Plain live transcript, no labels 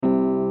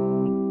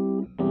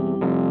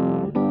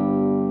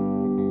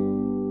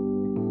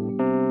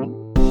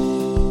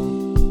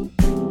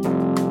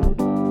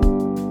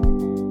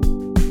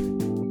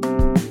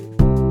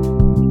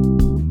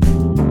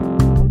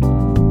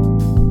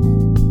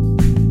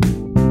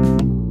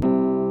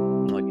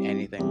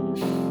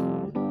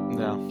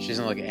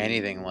look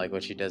anything like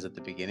what she does at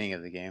the beginning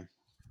of the game.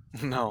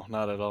 No,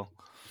 not at all.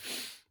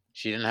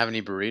 She didn't have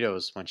any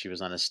burritos when she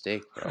was on a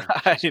steak, bro.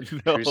 I She's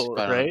know, crucified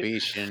on the right?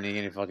 beach. She didn't eat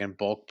any fucking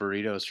bulk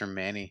burritos from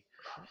Manny.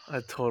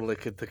 I totally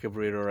could take a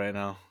burrito right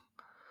now.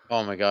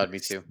 Oh my god, me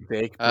too.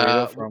 Steak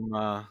burrito W-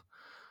 from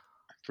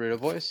Burrito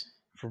Boys?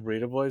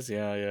 Burrito Boys.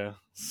 Yeah,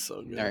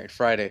 so good. Alright,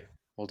 Friday.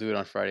 We'll do it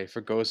on Friday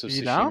for Ghost of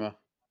You down? Tsushima.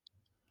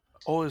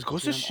 Oh, is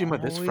Ghost of Dude, I'm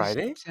Tsushima this always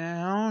Friday?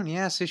 down.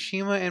 Yeah,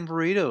 Tsushima and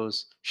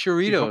burritos. You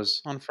com-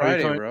 Churritos on are you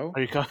Friday, coming? bro.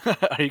 Are you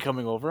are you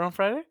coming over on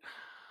Friday?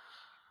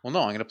 Well,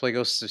 no, I'm gonna play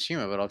Ghost of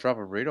Tsushima, but I'll drop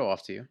a burrito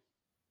off to you.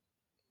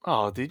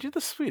 Oh, dude, you're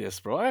the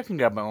sweetest, bro. I can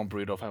grab my own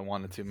burrito if I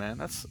wanted to,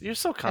 man. You're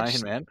so Yeah,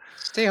 kind, man.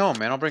 stay home,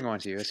 man. I'll bring one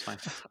to you. It's fine.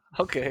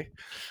 Okay,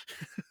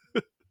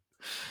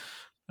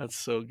 that's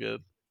so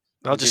good.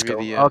 I'll just give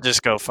go. you the, I'll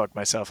just go fuck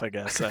myself, I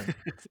guess. Then.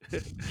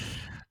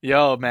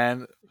 Yo,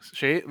 man,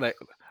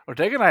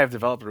 Ortega and I have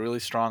developed a really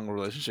strong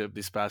relationship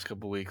these past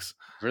couple weeks.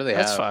 Really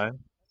That's have. fine.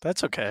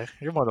 That's okay.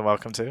 You're more than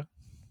welcome to.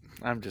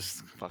 I'm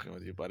just fucking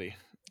with you, buddy.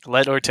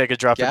 Let Ortega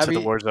drop into Gabby-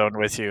 the war zone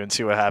with you and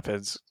see what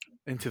happens.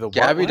 Into the what?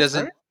 Gabby What? doesn't.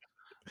 Sorry?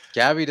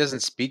 Gabby doesn't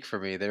speak for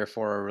me,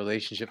 therefore our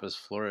relationship has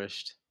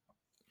flourished.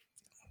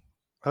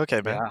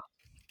 Okay, man.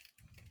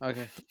 Yeah.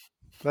 Okay.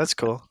 That's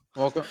cool.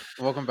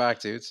 Welcome back,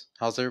 dudes.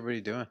 How's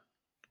everybody doing?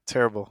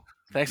 Terrible.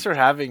 Thanks for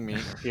having me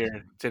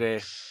here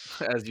today,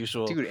 as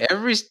usual. Dude,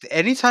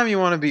 anytime you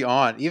want to be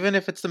on, even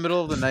if it's the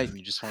middle of the night and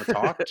you just want to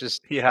talk,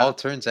 just Yeah. all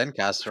turn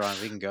Zencaster on.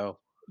 We can go.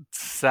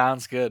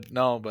 Sounds good.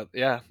 No, but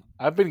yeah,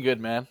 I've been good,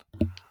 man.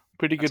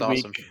 Pretty good That's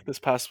week awesome. this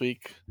past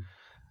week.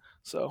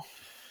 So,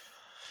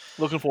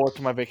 looking forward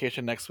to my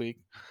vacation next week.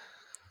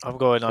 I'm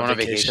going Going on on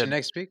vacation. vacation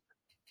next week?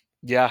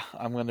 Yeah,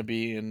 I'm going to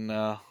be in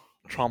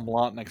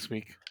Tremblant next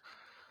week.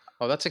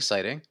 Oh, that's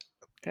exciting.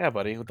 Yeah,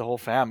 buddy, with the whole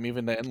fam.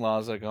 Even the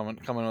in-laws are coming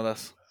with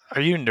us. Are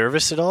you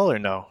nervous at all or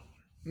no?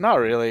 Not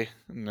really.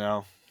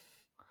 No.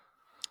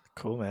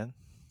 Cool, man.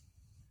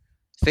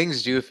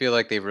 Things do feel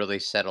like they've really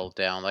settled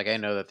down. Like, I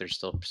know that there's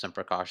still some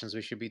precautions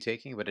we should be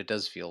taking, but it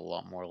does feel a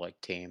lot more like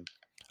tame.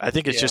 I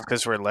think it's Yeah. just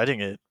because we're letting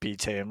it be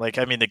tame. Like,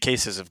 I mean, the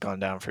cases have gone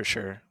down for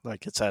sure.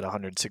 Like, it's at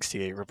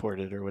 168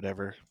 reported or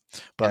whatever.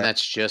 But And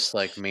that's just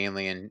like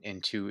mainly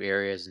in two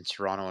areas in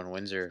Toronto and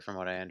Windsor, from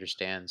what I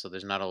understand. So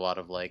there's not a lot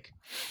of like,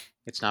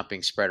 it's not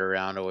being spread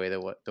around the way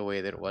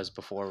that it was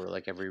before, where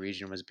like every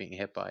region was being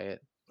hit by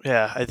it.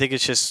 yeah, I think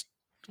it's just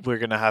we're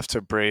gonna have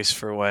to brace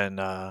for when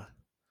the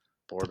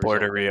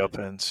border open.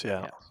 reopens.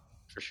 Yeah.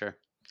 For sure.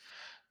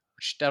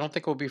 Which I don't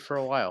think will be for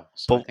a while.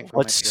 So I But think we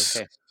might be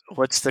okay.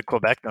 what's the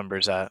Quebec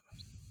numbers at?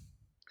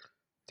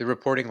 They're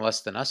reporting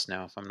less than us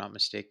now, if I'm not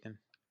mistaken.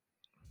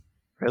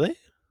 Really?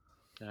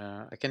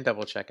 I can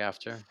double check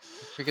after.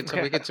 We could do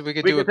a We could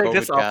COVID take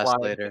this cast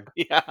offline. later.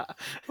 Yeah.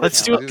 Let's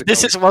Yeah, do we'll it. do the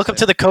This is COVID welcome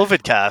to cast the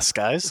COVID cast,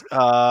 guys.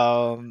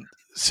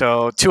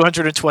 So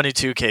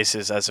 222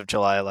 cases as of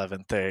July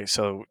 11th.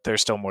 So they're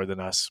still more than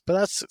us, but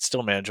that's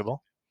still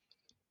manageable.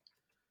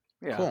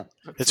 Yeah. Cool.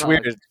 It's not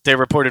weird. like- They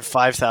reported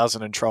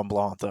 5,000 in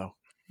Tremblant, though.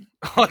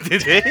 Oh,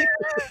 did they?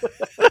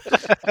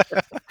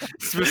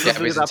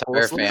 Gabby's entire postal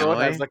code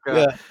family? has like a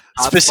Yeah.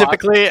 hotspot.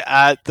 Specifically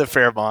at the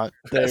Fairmont,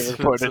 they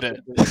reported it.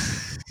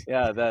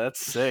 Yeah, that's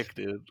sick,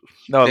 dude.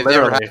 No, They've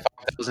never literally. had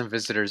 5,000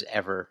 visitors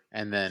ever,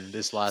 and then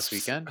this last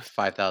weekend,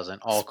 5,000,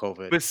 all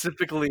COVID.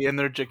 Specifically in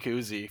their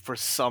jacuzzi, for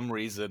some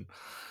reason,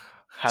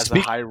 has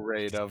Speak- a high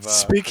rate of.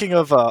 Speaking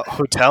of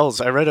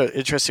hotels, I read an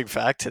interesting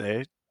fact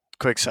today.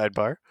 Quick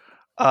sidebar.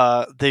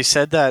 They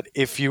said that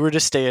if you were to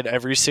stay in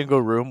every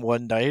single room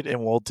one night in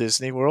Walt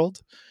Disney World,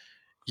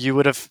 you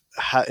would have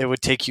it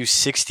would take you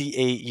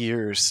 68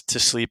 years to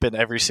sleep in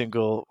every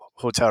single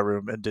hotel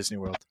room in Disney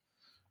World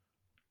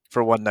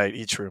for one night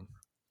each room.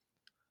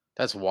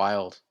 That's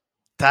wild.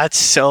 That's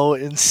so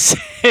insane.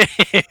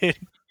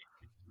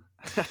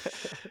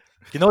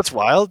 You know what's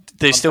wild?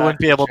 They Fun still wouldn't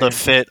fact, be able to Shane.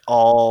 fit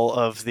all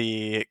of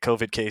the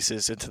COVID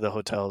cases into the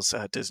hotels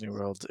at Disney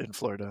World in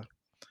Florida. Nope.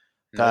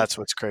 That's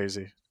what's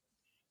crazy.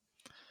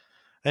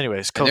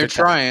 Anyways, And they're COVID.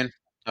 trying.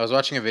 I was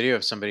watching a video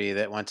of somebody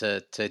that went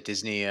to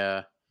Disney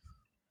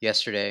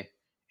yesterday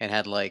and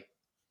had like,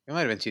 it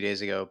might have been 2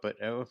 days ago, but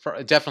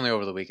definitely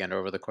over the weekend, or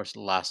over the course of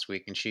the last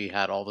week, and she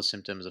had all the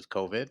symptoms of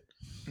COVID,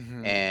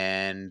 Mhm.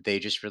 and they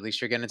just released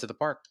her again into the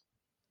park.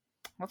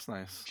 That's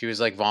nice. She was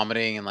like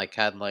vomiting and like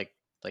had like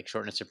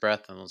shortness of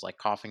breath and was like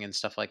coughing and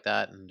stuff like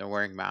that, and they're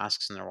wearing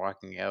masks and they're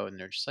walking out and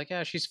they're just like,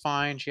 yeah, she's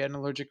fine. She had an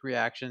allergic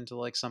reaction to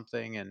like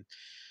something, and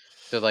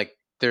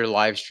they're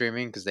live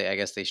streaming because I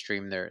guess they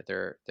stream their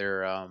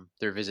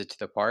visit to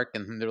the park,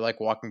 and they're like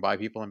walking by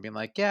people and being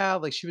like, yeah,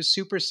 like she was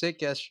super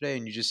sick yesterday,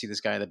 and you just see this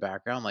guy in the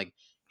background, like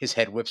his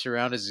head whips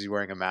around as he's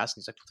wearing a mask,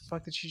 and he's like, what the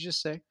fuck did she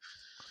just say?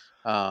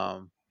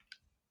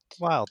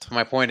 Wild.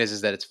 My point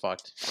is that it's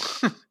fucked.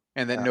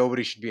 And that Yeah.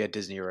 nobody should be at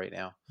Disney right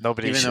now.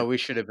 Nobody Even should. though we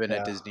should have been Yeah.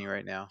 at Disney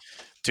right now.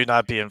 Do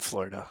not be in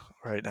Florida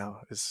right now.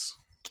 It's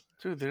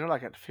Dude, they're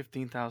like at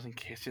 15,000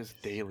 cases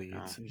daily.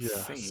 It's Oh,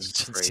 insane.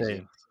 it's crazy.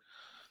 insane.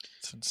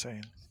 It's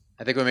insane.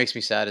 I think what makes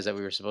me sad is that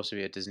we were supposed to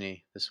be at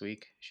Disney this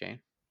week, Shane.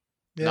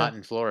 Yeah. not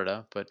in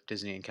Florida, but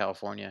Disney in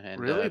California, and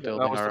Really? That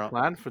building was the our own.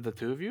 plan for the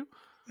two of you?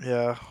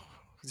 Yeah.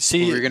 We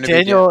See, were gonna be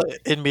Daniel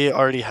and me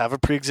already have a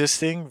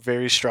pre-existing,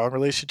 very strong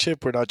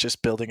relationship. We're not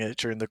just building it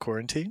during the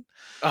quarantine.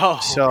 Oh,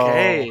 So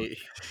okay.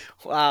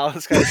 Wow,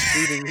 this guy's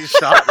shooting his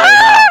shot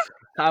right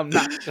now. I'm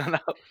not gonna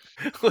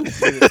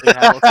listen to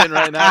Hamilton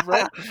right now,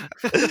 bro.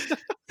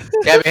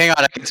 Gabby, hang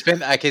on.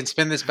 I can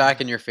spin this back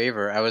in your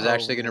favor. I was Oh,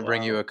 actually gonna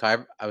bring you wow. a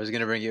Kyber. I was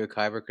gonna bring you a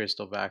Kyber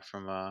crystal back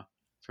from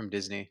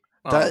Disney.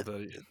 Oh, that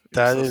you're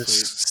so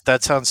sweet.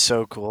 that sounds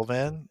so cool,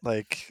 man.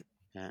 Like,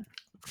 Yeah.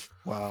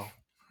 wow.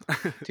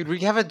 Dude, we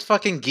have a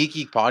fucking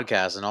geeky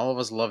podcast, and all of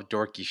us love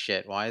dorky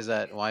shit. Why is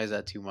that? Why is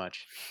that too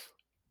much?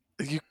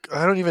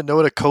 I don't even know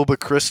what a Koba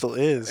crystal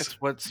is.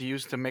 It's what's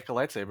used to make a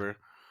lightsaber.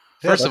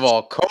 Yeah, First of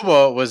all,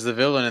 Koba was the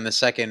villain in the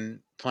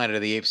second Planet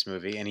of the Apes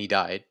movie, and he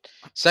died.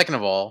 Second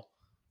of all,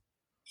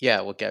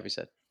 yeah, what Gabby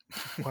said.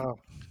 wow.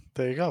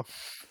 There you go.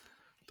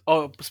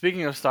 Oh,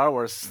 speaking of Star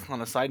Wars,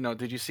 on a side note,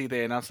 did you see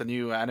they announced a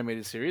new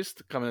animated series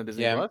coming to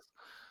Disney Yeah, Plus?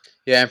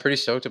 yeah, I'm pretty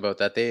stoked about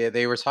that.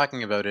 They were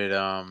talking about it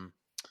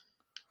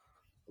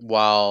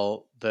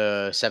while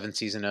the seventh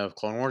season of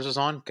Clone Wars was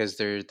on, because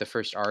they're the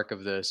first arc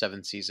of the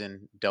seventh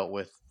season dealt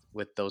with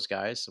those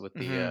guys, with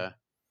Mm-hmm.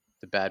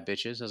 the bad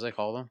bitches, as I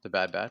call them, the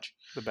Bad Batch.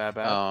 The Bad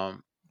Batch.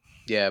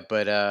 Yeah,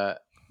 but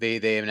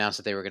they announced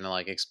that they were gonna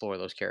like explore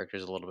those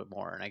characters a little bit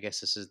more, and I guess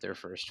this is their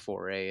first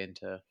foray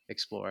into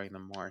exploring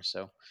them more.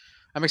 So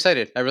I'm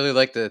excited. I really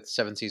like the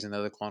seventh season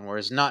of the Clone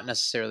Wars, not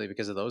necessarily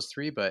because of those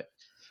three, but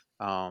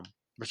um,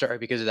 sorry,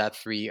 because of that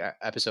three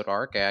episode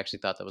arc. I actually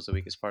thought that was the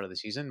weakest part of the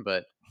season,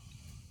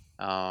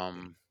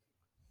 um,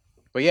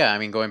 but yeah, I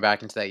mean, going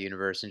back into that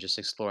universe and just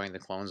exploring the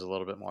clones a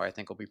little bit more, I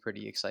think will be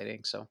pretty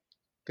exciting. So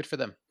good for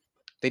them.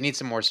 They need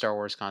some more Star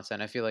Wars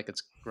content. I feel like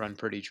it's run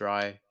pretty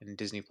dry, and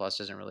Disney Plus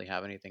doesn't really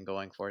have anything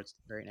going for it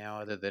right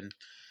now, other than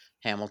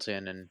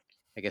Hamilton and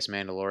I guess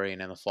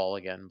Mandalorian in the fall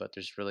again. But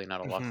there's really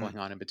not a lot Mhm. going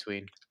on in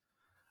between.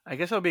 I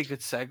guess that would be a good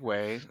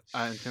segue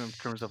in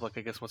terms of like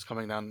I guess what's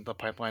coming down the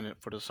pipeline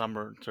for the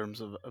summer in terms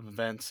of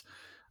events.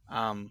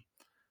 Um,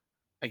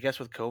 I guess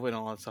with COVID and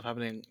all that stuff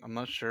happening, I'm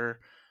not sure.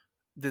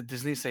 Did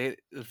Disney say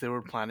if they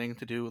were planning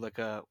to do like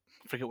a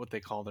I forget what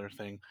they call their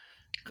thing?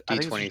 I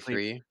think it's usually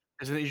D23.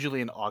 isn't it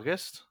usually in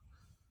August?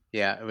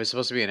 Yeah, it was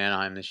supposed to be in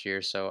Anaheim this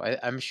year, so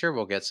I'm sure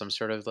we'll get some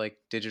sort of like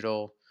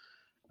digital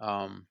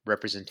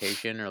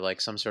representation or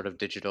like some sort of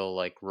digital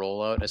like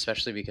rollout,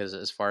 especially because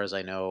as far as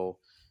I know,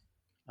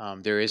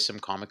 there is some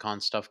Comic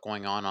Con stuff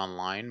going on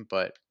online,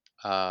 but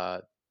uh,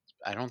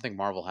 I don't think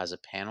Marvel has a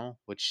panel,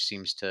 which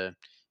seems to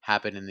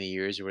happen in the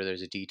years where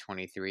there's a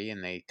D23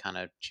 and they kind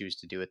of choose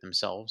to do it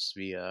themselves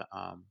via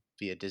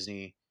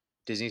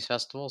Disney's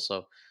festival.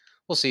 So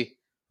we'll see.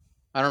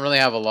 I don't really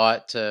have a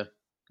lot to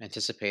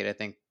anticipate. I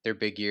think their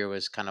big year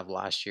was kind of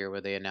last year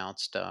where they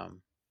announced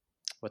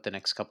what the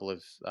next couple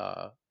of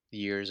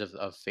years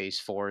of Phase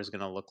 4 is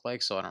going to look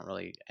like. So I don't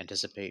really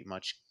anticipate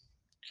much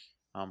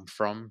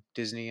from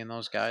Disney and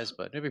those guys,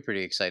 but it'd be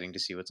pretty exciting to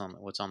see what's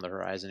on the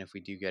horizon if we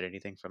do get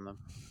anything from them.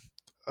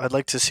 I'd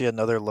like to see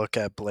another look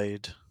at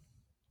Blade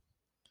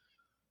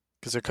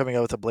because they're coming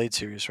out with a Blade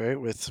series, right?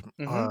 With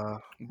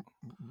Mm-hmm.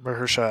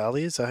 Mahershala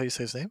Ali. Is that how you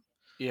say his name?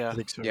 I Yeah,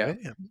 think so, Yeah, right?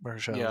 Yeah,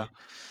 Mahershala yeah. Ali.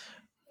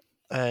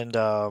 And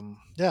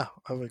yeah,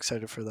 I'm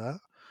excited for that.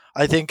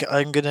 I think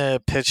I'm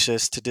gonna pitch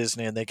this to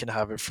Disney, and they can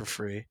have it for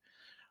free.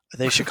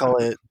 They should call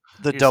it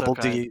the You're so Double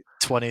kind.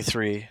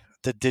 D23,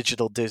 the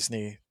Digital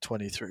Disney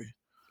 23.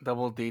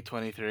 Double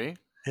D23,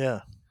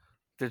 Yeah,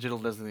 Digital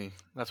Disney.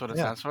 That's what it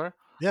yeah, stands for. I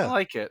yeah.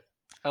 like it.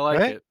 I like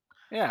Right? it.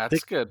 Yeah, They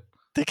it's good.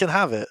 they can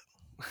have it.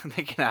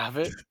 They can have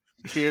it.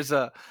 Here's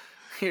a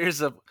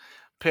here's a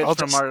pitch I'll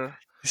from just our from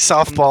the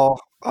softball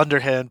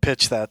underhand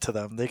pitch that to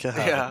them. They can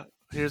have it. yeah.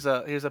 Here's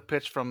a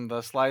pitch from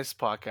the Slice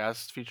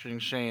podcast featuring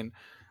Shane.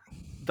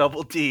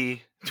 Double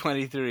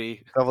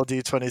D23 Double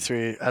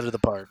D23 out of the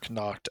park,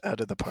 knocked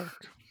out of the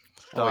park.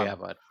 oh yeah, done.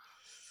 but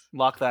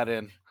Lock that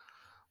in.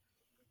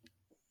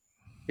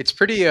 it's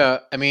pretty. I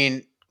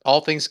mean,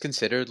 all things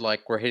considered,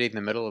 like we're hitting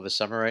the middle of the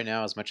summer right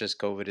now. As much as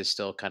COVID is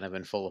still kind of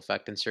in full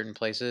effect in certain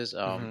places,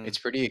 Hmm. it's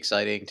pretty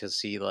exciting to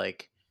see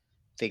like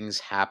things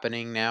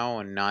happening now,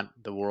 and not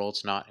the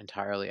world's not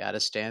entirely at a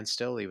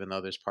standstill, even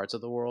though there's parts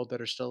of the world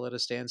that are still at a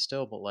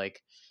standstill. But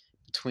like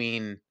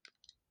between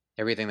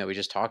everything that we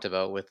just talked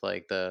about with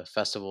like the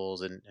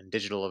festivals and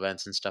digital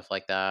events and stuff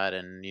like that,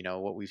 and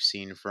what we've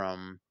seen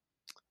from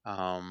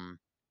um,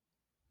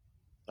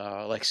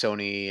 like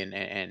Sony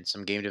and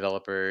some game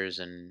developers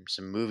and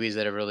some movies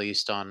that have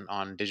released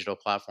on digital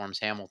platforms.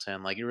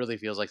 Hamilton, like it really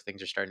feels like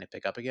things are starting to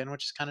pick up again,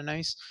 which is kind of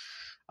nice.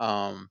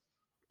 Um,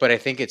 but I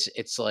think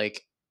it's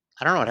like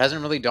I don't know. It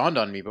hasn't really dawned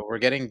on me, but we're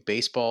getting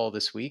baseball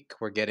this week.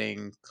 We're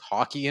getting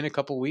hockey in a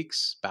couple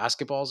weeks.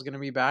 Basketball is going to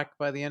be back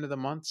by the end of the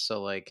month.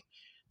 So like,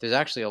 there's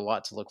actually a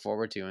lot to look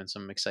forward to and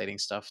some exciting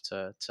stuff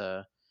to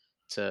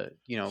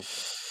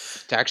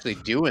actually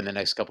do in the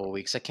next couple of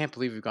weeks. I can't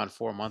believe we've gone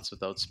 4 months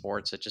without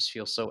sports. It just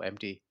feels so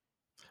empty.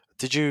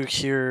 Did you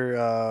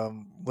hear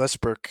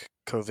Westbrook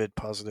COVID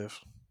positive?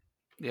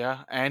 Yeah,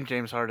 and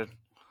James Harden.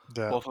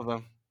 Yeah. Both of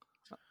them.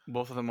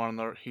 Both of them are on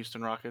the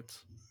Houston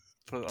Rockets.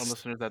 For our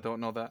listeners that don't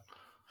know that.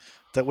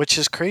 Which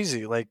is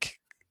crazy. Like,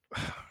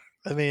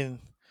 I mean,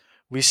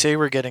 we say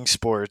we're getting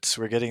sports,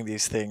 we're getting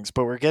these things,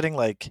 but we're getting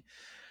like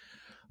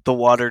the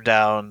watered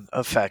down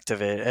effect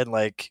of it, and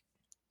like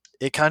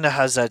it kind of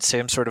has that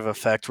same sort of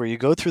effect where you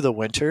go through the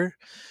winter.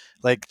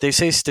 Like they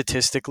say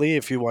statistically,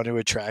 if you want to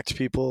attract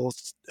people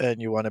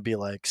and you want to be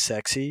like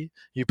sexy,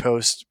 you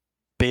post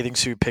bathing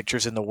suit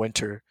pictures in the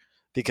winter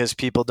because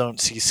people don't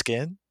see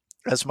skin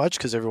as much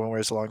because everyone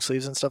wears long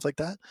sleeves and stuff like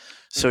that.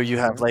 So you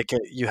have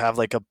Mhm.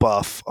 like a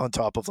buff on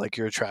top of like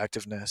your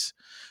attractiveness.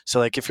 So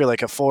like if you're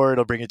like a 4,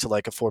 it'll bring you to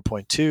like a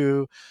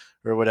 4.2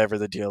 or whatever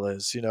the deal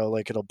is,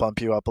 like it'll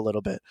bump you up a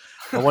little bit.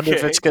 I wonder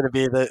if Okay. it's going to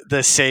be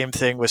the same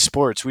thing with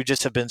sports. We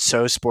just have been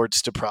so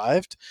sports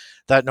deprived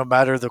that no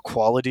matter the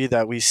quality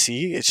that we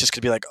see, it's just going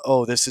to be like,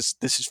 oh, this is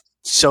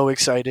so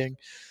exciting.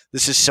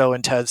 This is so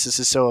intense. This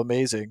is so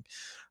amazing.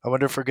 I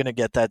wonder if we're going to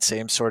get that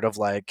same sort of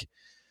like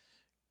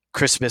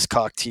Christmas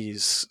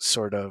cocktease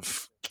sort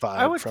of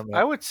I vibe would from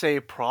I it. would say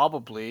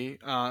probably.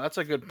 That's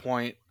a good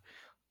point.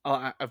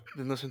 I've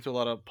been listening to a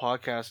lot of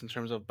podcasts in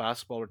terms of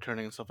basketball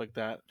returning and stuff like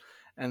that,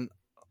 and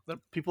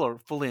people are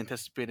fully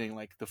anticipating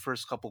like the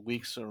first couple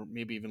weeks or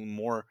maybe even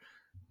more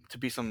to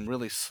be some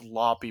really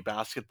sloppy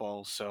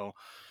basketball. So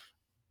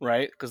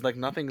right, because like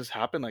nothing has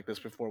happened like this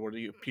before, where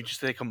you just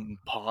take a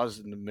pause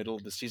in the middle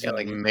of the Yeah, season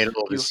like and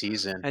middle of the you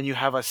season. you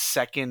have a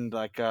second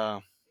like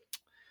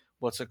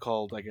what's it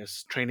called? I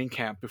guess training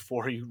camp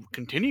before you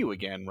continue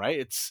again. Right?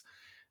 It's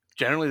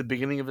generally the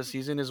beginning of a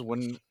season is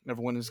when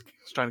everyone is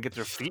trying to get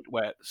their feet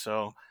wet.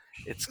 So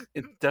it's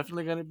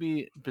definitely going to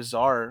be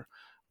bizarre,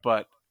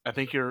 but I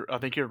think you're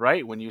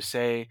right when you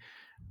say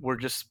we're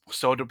just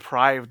so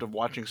deprived of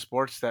watching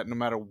sports that no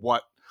matter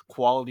what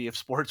quality of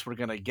sports we're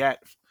going to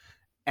get,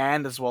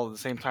 and as well at the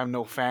same time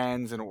no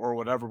fans and or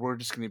whatever, we're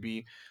just going to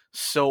be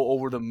so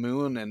over the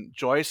moon and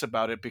joyous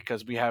about it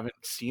because we haven't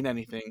seen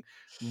anything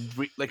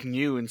like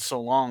new in so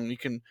long. You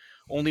can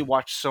only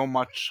watch so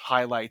much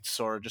highlights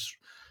or just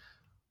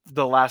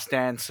the Last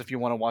Dance if you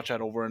want to watch that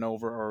over and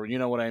over, or you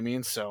know what I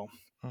mean. So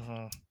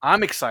Hmm.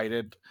 I'm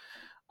excited.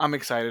 I'm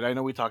excited. I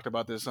know we talked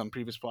about this on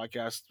previous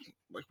podcasts.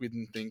 Like we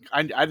didn't think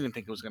I didn't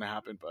think it was going to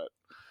happen, but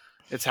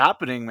it's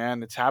happening,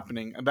 man. It's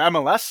happening. And the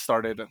MLS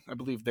started. I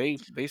believe they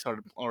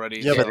started already.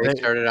 Yeah, Yeah, but So they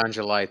started on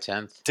July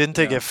 10th. didn't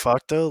they yeah, get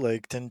fucked though?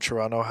 Like, didn't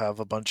Toronto have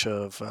a bunch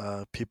of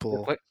they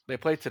people? play. They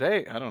play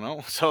today. I don't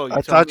know. So you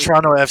I tell thought me.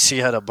 Toronto FC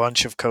had a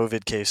bunch of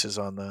COVID cases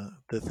on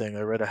the thing.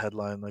 I read a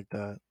headline like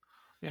that.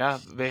 Yeah,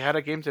 they had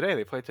a game today.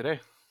 They played today.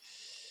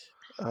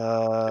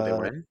 Did they Uh,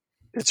 win?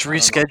 it's I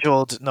don't know.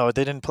 rescheduled. No,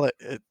 they didn't play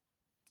it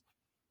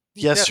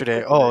Yeah, they yesterday.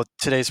 played today. Oh,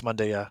 today's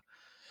Monday. Yeah,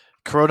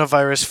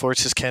 coronavirus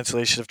forces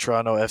cancellation of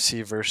Toronto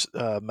FC versus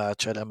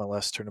match at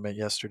MLS tournament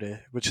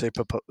yesterday, which they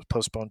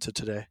postponed to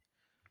today.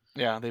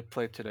 Yeah, they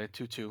played today.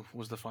 2-2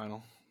 was the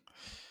final.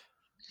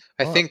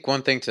 I Oh, think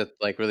one thing to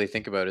like really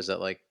think about is that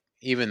like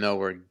even though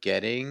we're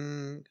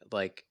getting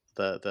like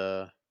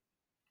the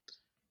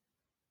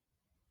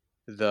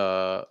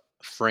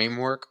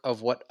framework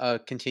of what a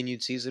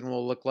continued season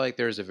will look like,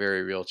 there's a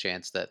very real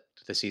chance that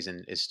the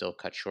season is still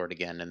cut short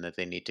again, and that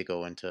they need to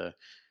go into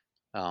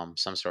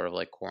some sort of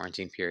like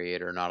quarantine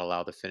period or not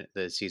allow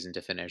the season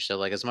to finish. So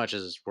like as much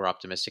as we're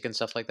optimistic and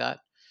stuff like that,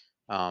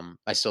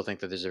 I still think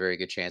that there's a very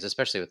good chance,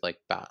 especially with like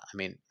I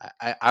mean,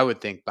 I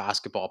would think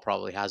basketball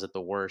probably has it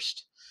the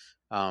worst.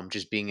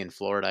 Just being in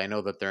Florida, I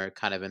know that they're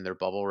kind of in their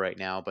bubble right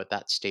now, but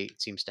that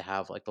state seems to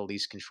have like the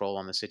least control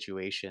on the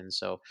situation.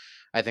 So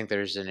I think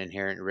there's an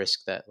inherent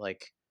risk that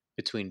like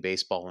between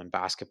baseball and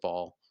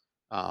basketball,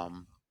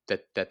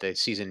 that the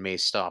season may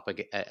stop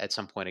at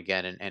some point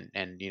again,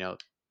 and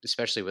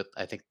especially with,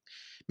 I think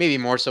maybe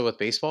more so with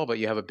baseball, but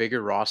you have a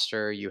bigger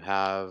roster, you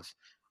have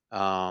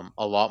a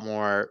lot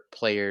more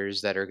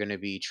players that are going to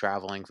be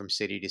traveling from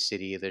city to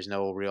city. There's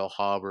no real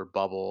hub or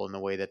bubble in the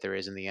way that there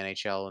is in the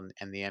NHL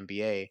and the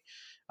NBA.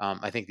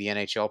 I think the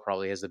NHL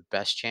probably has the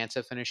best chance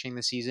of finishing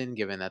the season,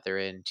 given that they're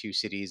in two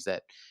cities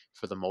that,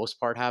 for the most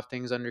part, have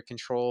things under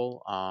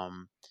control,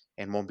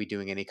 and won't be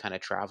doing any kind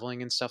of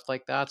traveling and stuff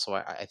like that. So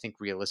I think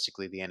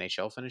realistically the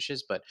NHL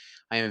finishes, but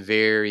I am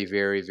very,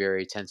 very,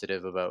 very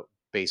tentative about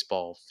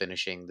baseball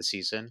finishing the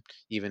season,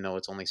 even though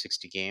it's only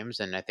 60 games.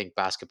 And I think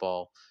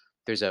basketball,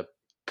 there's a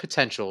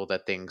potential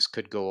that things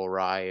could go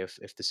awry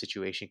if the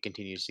situation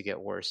continues to get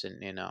worse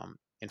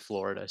in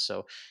Florida.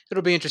 So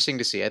it'll be interesting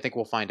to see. I think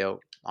we'll find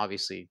out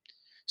obviously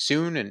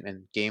soon,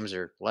 and games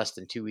are less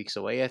than 2 weeks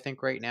away, I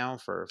think, right now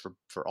for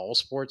all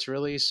sports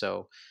really.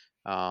 So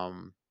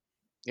um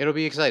it'll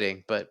be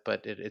exciting, but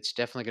it's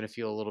definitely going to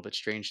feel a little bit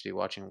strange to be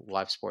watching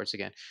live sports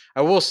again.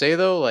 I will say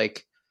though,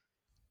 like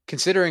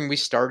considering we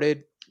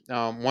started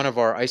one of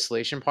our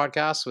isolation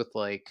podcasts with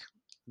like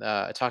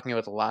talking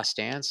about the Last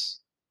Dance,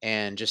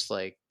 and just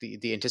like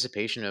the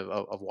anticipation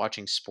of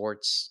watching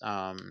sports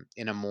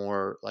in a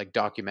more like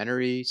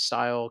documentary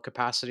style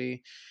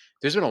capacity.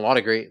 There's been a lot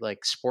of great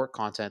like sport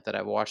content that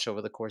I've watched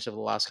over the course of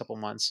the last couple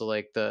months. So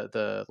like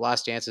the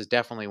Last Dance is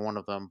definitely one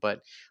of them.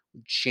 But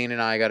Shane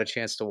and I got a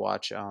chance to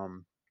watch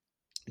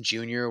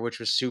Junior, which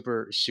was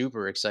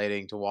super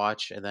exciting to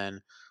watch, and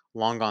then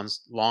Long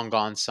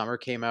Gone Summer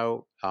came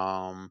out.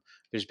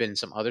 There's been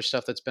some other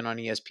stuff that's been on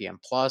ESPN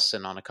Plus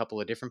and on a couple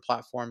of different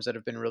platforms that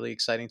have been really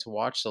exciting to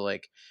watch. So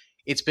like,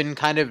 it's been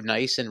kind of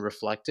nice and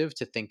reflective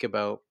to think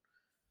about,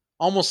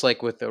 almost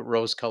like with the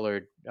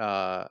rose-colored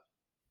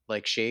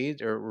like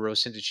shade or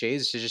rose tinted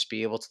shades, to just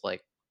be able to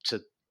like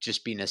to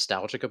just be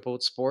nostalgic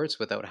about sports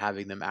without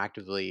having them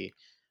actively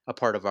a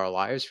part of our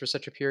lives for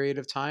such a period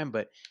of time.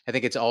 But I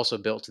think it's also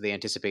built to the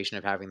anticipation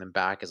of having them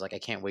back. Is like, I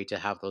can't wait to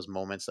have those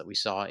moments that we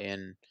saw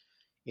in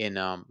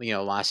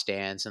Last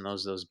Dance, and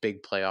those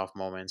big playoff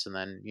moments, and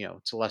then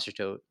to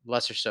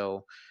lesser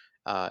so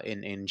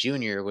in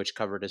Junior, which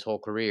covered his whole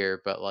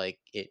career, but like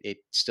it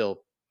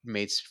still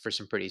made for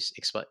some pretty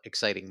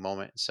exciting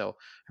moments. So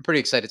I'm pretty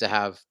excited to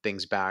have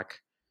things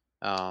back,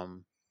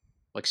 um,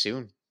 like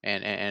soon.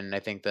 And I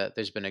think that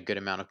there's been a good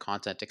amount of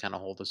content to kind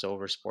of hold us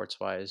over sports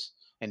wise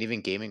and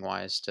even gaming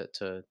wise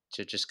to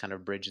just kind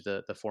of bridge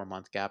the 4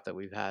 month gap that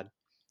we've had.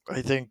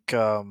 I think,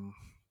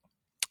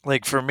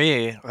 like for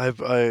me,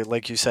 I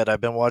like you said,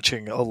 I've been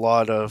watching a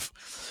lot of.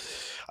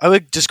 I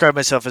would describe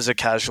myself as a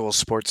casual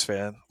sports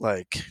fan,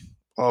 like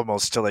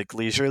almost to like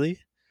leisurely.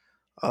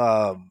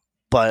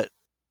 But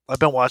I've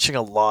been watching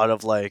a lot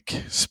of like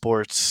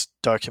sports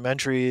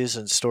documentaries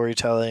and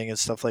storytelling and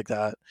stuff like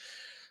that.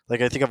 Like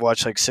I think I've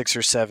watched like 6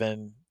 or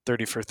 7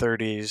 30 for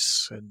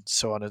 30s and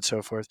so on and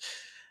so forth.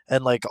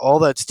 And like all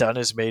that's done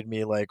has made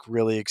me like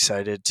really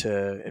excited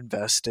to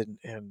invest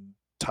in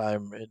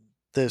time in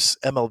this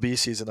MLB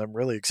season. I'm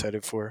really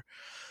excited for.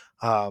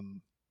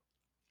 Um,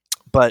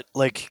 but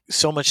like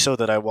so much so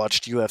that I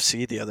watched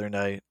UFC the other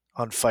night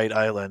on Fight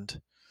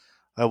Island.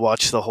 I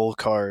watched the whole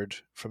card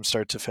from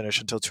start to finish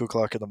until 2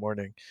 o'clock in the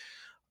morning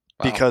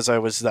Wow. because I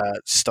was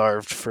that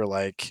starved for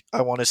like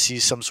I want to see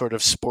some sort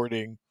of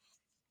sporting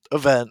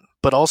event,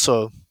 but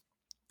also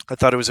I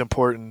thought it was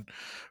important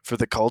for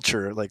the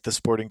culture, like the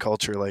sporting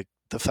culture, like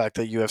the fact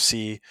that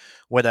UFC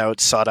went out,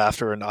 sought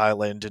after an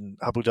island in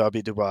Abu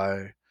Dhabi,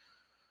 Dubai,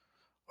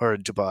 or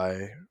in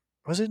Dubai.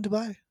 Was it in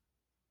Dubai? It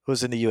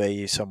was in the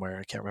UAE somewhere.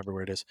 I can't remember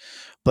where it is,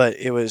 but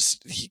it was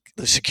he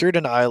secured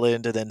an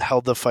island and then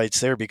held the fights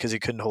there because he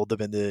couldn't hold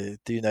them in the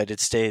United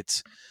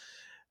States,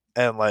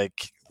 and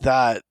like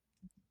that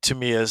to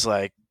me is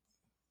like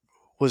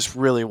was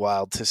really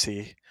wild to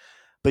see.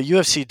 But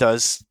UFC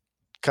does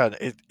kind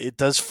of it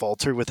does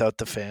falter without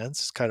the fans.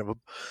 It's kind of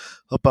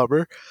a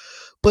bummer,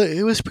 but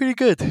it was pretty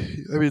good.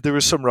 I mean, there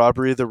was some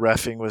robbery. The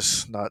refing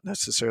was not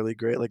necessarily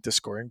great, like the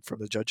scoring from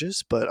the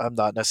judges. But I'm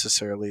not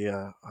necessarily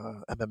a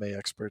MMA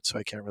expert, so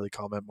I can't really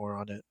comment more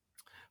on it.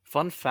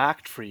 Fun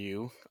fact for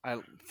you,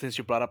 since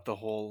you brought up the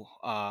whole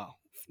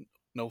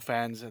no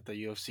fans at the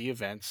UFC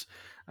events,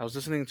 I was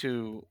listening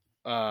to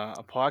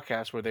a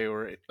podcast where they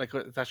were like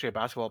it's actually a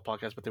basketball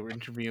podcast, but they were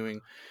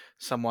interviewing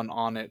someone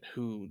on it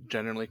who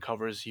generally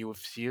covers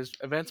UFC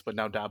events, but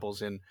now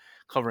dabbles in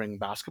covering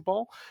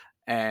basketball,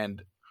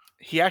 and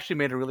he actually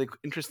made a really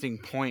interesting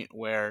point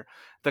where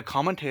the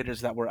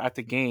commentators that were at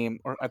the game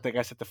or at the I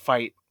guess at the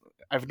fight,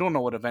 I don't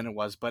know what event it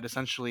was, but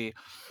essentially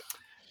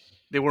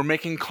they were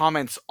making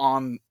comments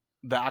on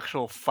the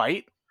actual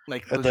fight,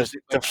 like And just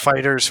the like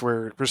fighters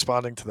were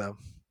responding to them.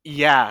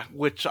 yeah,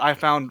 which I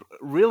found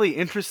really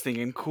interesting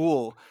and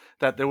cool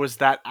that there was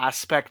that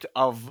aspect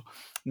of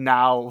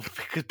now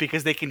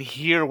because they can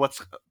hear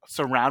what's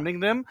surrounding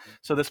them.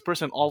 So this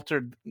person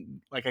altered,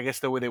 like I guess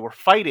the way they were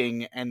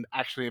fighting, and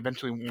actually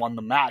eventually won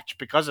the match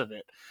because of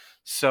it.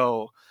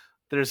 So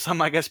there's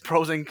some I guess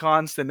pros and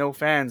cons to no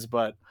fans,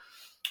 but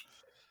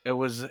it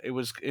was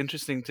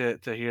interesting to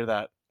hear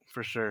that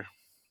for sure.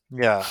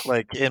 Yeah,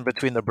 like in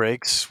between the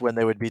breaks when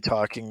they would be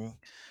talking,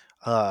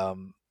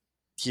 um,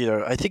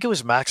 I think it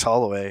was Max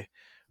Holloway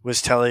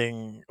was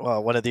telling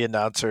one of the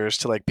announcers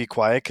to like be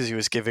quiet because he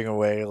was giving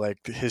away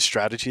like his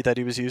strategy that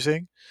he was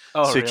using.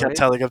 Oh So he kept really?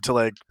 telling him to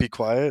like be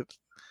quiet.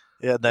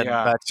 Yeah, and then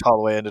Yeah. Max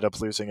Holloway ended up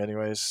losing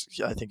anyways.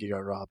 Yeah, I think he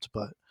got robbed,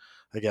 but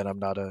again, I'm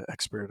not an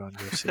expert on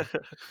UFC.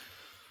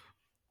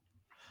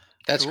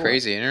 That's Cool.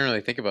 crazy. I didn't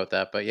really think about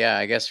that, but yeah,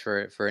 I guess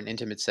for an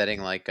intimate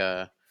setting like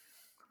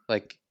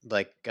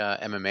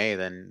MMA,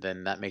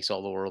 then that makes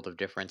all the world of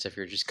difference if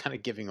you're just kind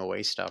of giving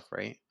away stuff,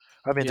 right?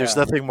 I mean, there's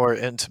Yeah. nothing more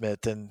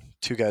intimate than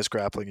two guys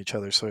grappling each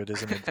other, so it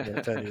is an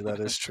intimate venue. That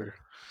is true.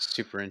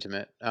 Super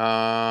intimate.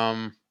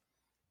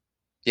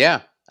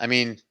 Yeah, I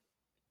mean,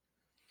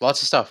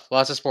 lots of stuff,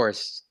 lots of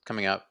sports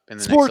coming up in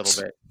the next little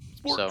Sports. bit.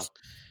 So Sports.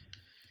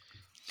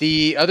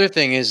 the other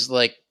thing is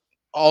like,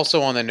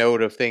 also on the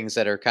note of things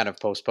that are kind of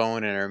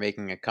postponed and are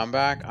making a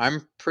comeback,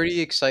 I'm pretty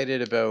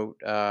excited about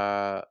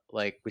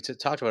like we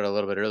talked about it a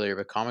little bit earlier,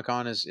 but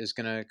Comic-Con is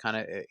going to kind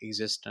of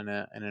exist in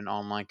an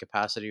online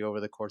capacity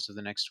over the course of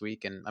the next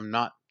week, and I'm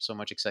not so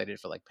much excited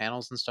for like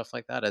panels and stuff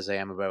like that as I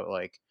am about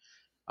like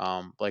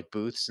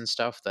booths and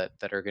stuff that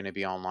are going to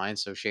be online.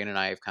 So Shane and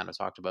I have kind of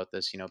talked about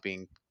this,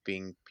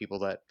 being people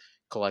that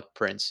collect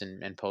prints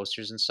and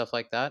posters and stuff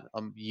like that.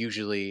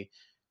 Usually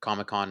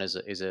Comic Con is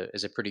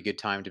a pretty good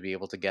time to be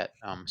able to get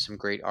some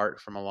great art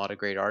from a lot of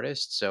great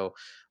artists. So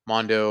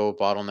Mondo,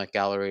 Bottleneck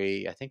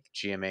Gallery. I think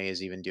GMA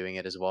is even doing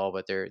it as well,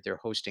 but they're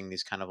hosting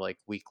these kind of like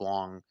week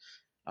long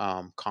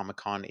Comic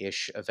Con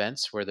ish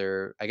events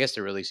where I guess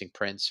they're releasing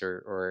prints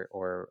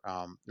or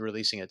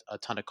releasing a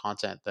ton of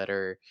content that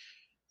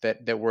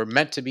were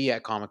meant to be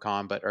at Comic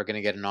Con, but are going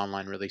to get an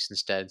online release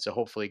instead. So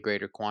hopefully,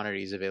 greater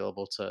quantities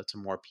available to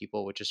more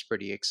people, which is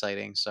pretty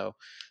exciting. So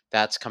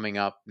that's coming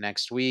up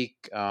next week.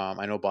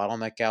 I know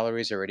Bottleneck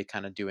Galleries are already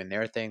kind of doing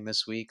their thing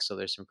this week. So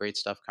there's some great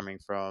stuff coming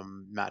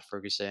from Matt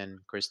Ferguson,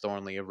 Chris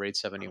Thornley of Raid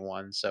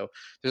 71. So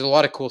there's a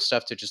lot of cool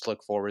stuff to just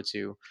look forward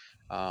to.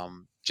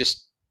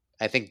 Just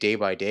I think day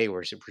by day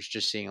we're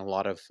just seeing a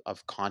lot of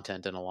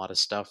content and a lot of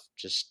stuff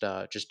just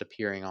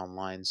appearing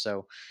online.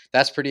 So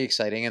that's pretty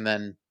exciting. And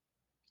then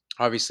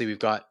obviously we've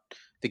got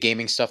the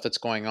gaming stuff that's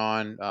going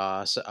on.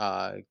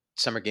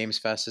 Summer Games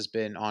Fest has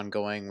been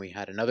ongoing. We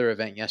had another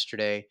event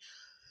yesterday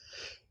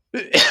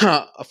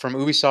from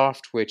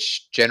Ubisoft,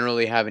 which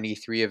generally have an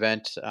E3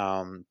 event.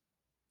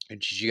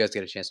 Did you guys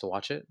get a chance to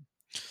watch it?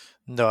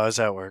 No, I was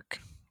at work.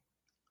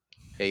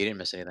 Yeah, you didn't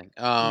miss anything.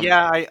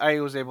 Yeah, I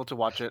was able to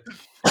watch it.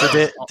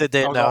 Did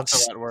they I was announce?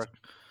 also at work.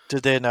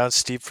 Did they announce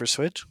Steep for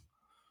Switch?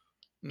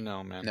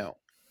 No, man. No,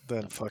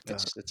 Then fuck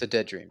that. it's a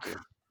dead dream, dude.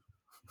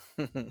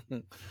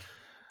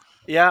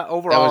 Yeah, That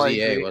overall, was I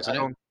EA, agree.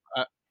 wasn't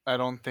it? I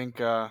don't think.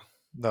 No,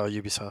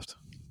 Ubisoft.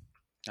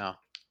 Oh,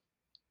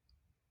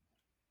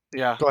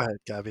 Yeah, Go ahead,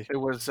 Gabby. it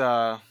was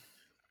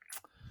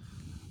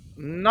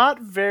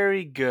not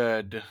very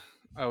good.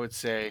 I would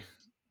say.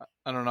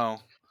 I don't know.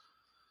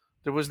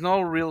 There was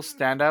no real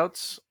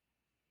standouts.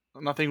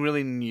 Nothing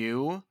really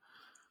new.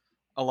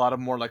 A lot of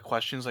more like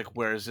questions like,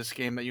 where is this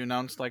game that you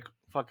announced like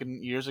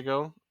fucking years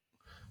ago?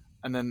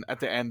 And then at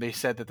the end they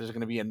said that there's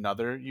going to be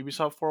another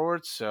Ubisoft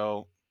Forward.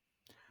 So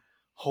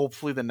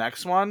hopefully the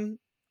next one.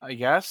 I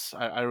guess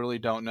I really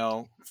don't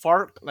know.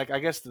 I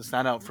guess the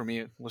standout for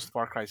me was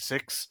Far Cry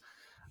 6.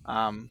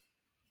 Um,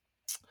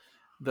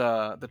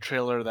 the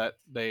trailer that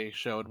they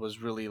showed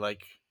was really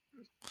like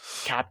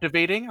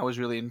captivating. I was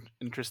really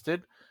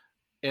interested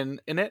in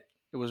it.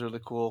 It was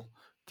really cool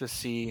to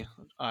see.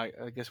 I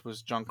guess it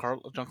was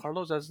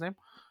Giancarlo. Is that his name?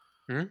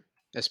 Yeah,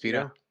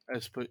 Espedo.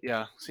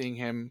 yeah. Seeing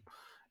him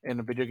in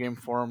a video game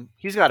form,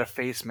 he's got a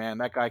face, man.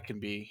 That guy can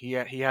be. He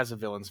has a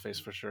villain's face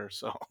for sure.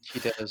 So He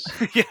does.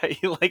 yeah,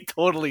 he like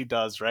totally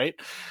does, right?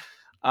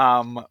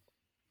 Um.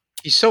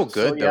 He's so So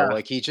good though. yeah,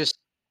 Like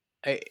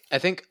I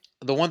think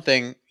the one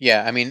thing,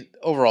 yeah, I mean,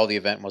 overall the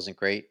event wasn't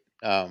great.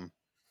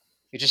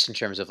 Just in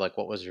terms of like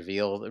what was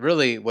revealed,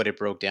 really what it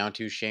broke down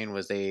to, Shane,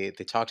 was they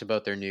talked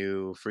about their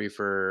new free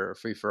for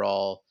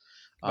all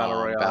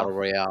battle battle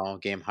royale, royale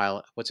game.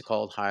 What's it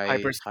called? High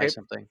hyperscape,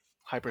 something.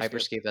 hyperscape.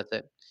 Hyperscape. That's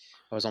it.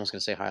 I was almost gonna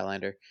say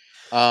Highlander.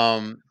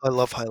 Um, I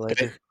love but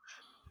Highlander.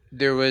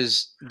 there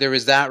was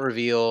that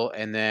reveal,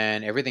 and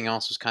then everything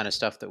else was kind of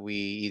stuff that we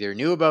either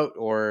knew about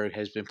or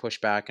has been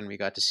pushed back, and we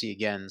got to see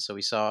again. So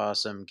we saw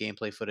some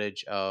gameplay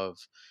footage of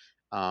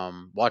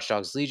Watch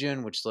Dogs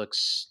Legion, which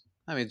looks.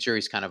 I mean, the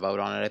jury's kind of out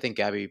on it. I think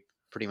Gabby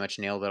pretty much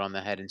nailed it on the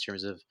head in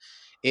terms of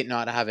it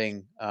not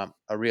having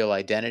a real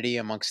identity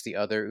amongst the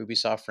other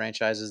Ubisoft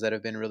franchises that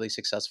have been really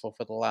successful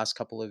for the last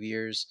couple of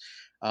years.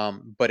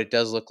 But it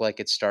does look like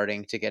it's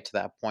starting to get to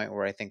that point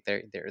where I think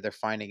they're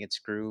finding its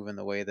groove in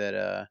the way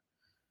that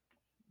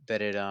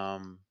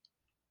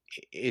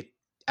it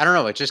I don't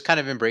know, it's just kind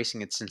of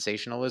embracing its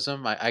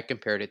sensationalism. I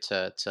compared it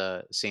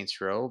to Saints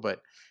Row, but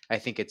I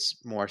think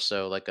it's more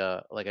so like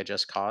a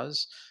Just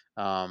Cause.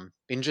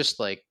 In just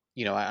like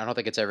I don't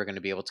think it's ever going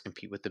to be able to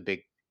compete with the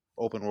big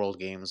open world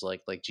games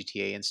like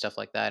GTA and stuff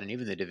like that, and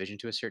even the Division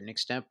to a certain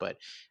extent. But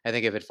I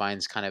think if it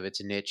finds kind of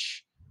its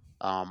niche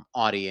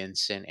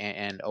audience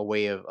and a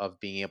way of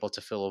being able to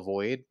fill a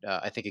void,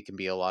 I think it can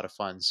be a lot of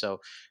fun. So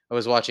I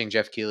was watching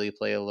Jeff Keighley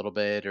play a little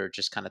bit, or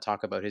just kind of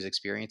talk about his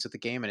experience with the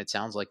game, and it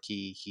sounds like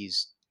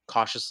he's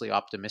cautiously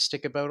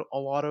optimistic about a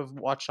lot of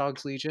Watch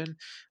Dogs Legion.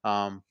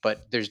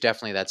 But there's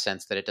definitely that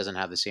sense that it doesn't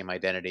have the same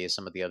identity as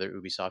some of the other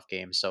Ubisoft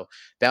games. So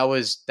that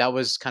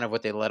was kind of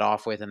what they led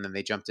off with, and then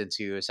they jumped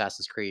into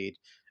Assassin's Creed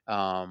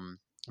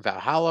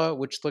Valhalla,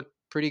 which looked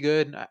pretty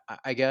good.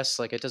 I guess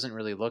like it doesn't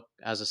really look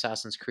as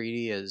Assassin's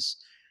Creedy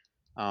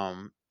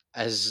um,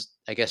 as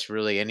I guess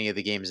really any of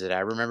the games that I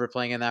remember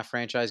playing in that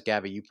franchise.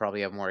 Gabby, you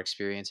probably have more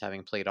experience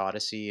having played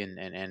Odyssey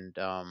and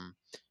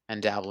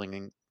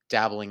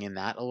dabbling in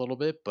that a little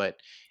bit, but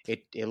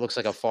it looks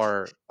like a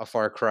far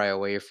cry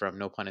away from,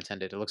 no pun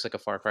intended. It looks like a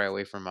far cry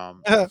away from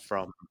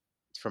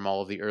from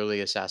all of the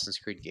early Assassin's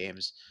Creed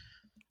games.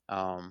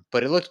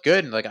 But it looked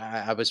good. Like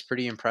I was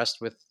pretty impressed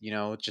with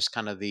just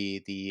kind of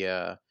the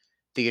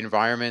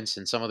environments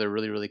and some of the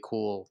really really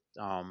cool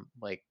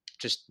like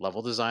just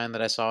level design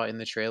that I saw in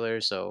the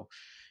trailer. So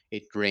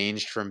it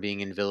ranged from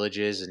being in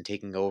villages and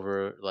taking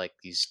over like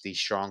these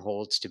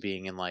strongholds to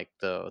being in like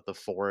the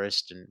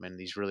forest and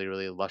these really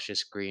really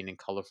luscious green and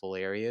colorful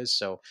areas.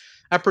 So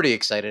I'm pretty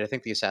excited. I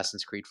think the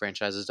Assassin's Creed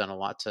franchise has done a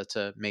lot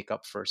to make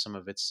up for some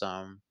of its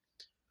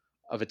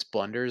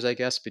blunders, I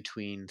guess,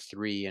 between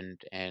 3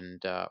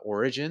 and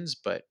Origins.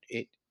 But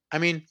I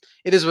mean,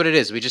 it is what it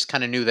is. We just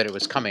kind of knew that it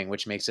was coming,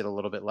 which makes it a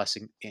little bit less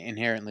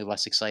inherently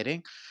less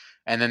exciting.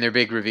 And then their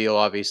big reveal,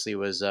 obviously,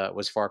 was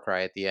Far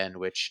Cry at the end,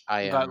 which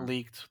I Got am.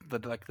 leaked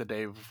the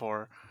day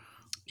before.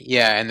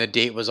 Yeah, and the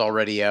date was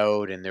already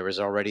out, and there was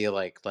already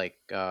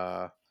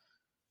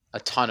a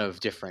ton of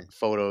different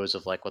photos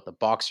of like what the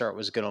box art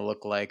was going to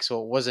look like.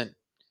 So it wasn't.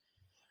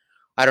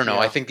 I don't know.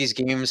 I Yeah, think these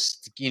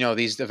games,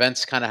 these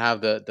events kind of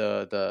have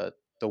the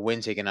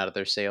wind taken out of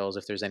their sails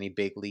if there's any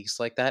big leaks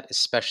like that,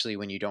 especially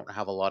when you don't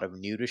have a lot of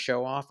new to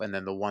show off. And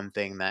then the one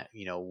thing that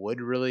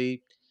would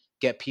really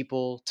get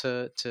people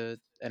to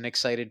an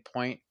excited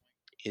point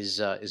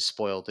is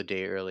spoiled a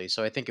day early.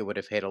 So I think it would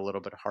have hit a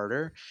little bit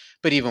harder.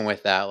 But even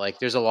with that, like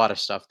there's a lot of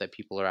stuff that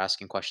people are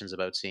asking questions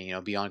about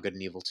seeing, Beyond Good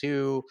and Evil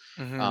 2,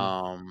 hmm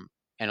um,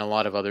 and a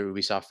lot of other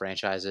Ubisoft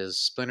franchises,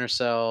 Splinter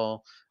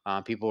Cell.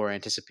 People were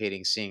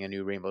anticipating seeing a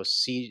new Rainbow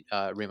Six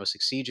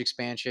Siege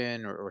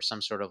expansion, or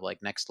some sort of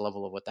like next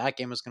level of what that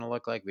game was going to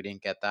look like. We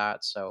didn't get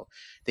that, so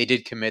they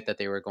did commit that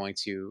they were going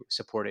to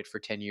support it for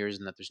 10 years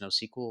and that there's no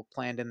sequel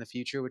planned in the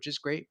future, which is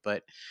great.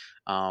 But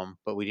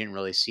we didn't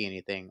really see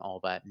anything all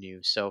that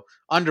new. So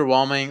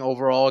underwhelming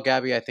overall,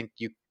 Gabby. I think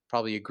you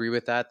probably agree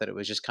with that. That it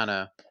was just kind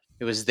of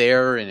it was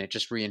there and it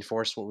just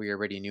reinforced what we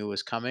already knew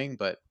was coming.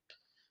 But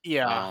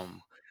yeah,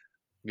 um,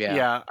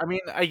 yeah, yeah. I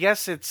mean, I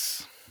guess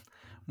it's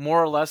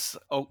more or less.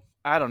 Oh,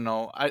 I don't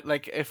know. I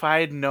like if I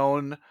had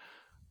known.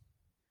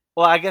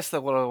 Well, I guess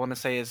that what I want to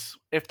say is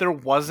if there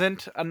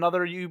wasn't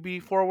another UB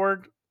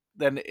forward,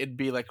 then it'd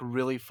be like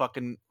really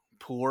fucking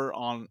poor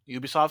on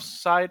Ubisoft's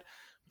side.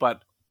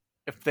 But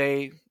if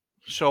they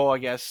show, I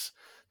guess,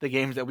 the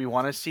games that we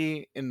want to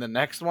see in the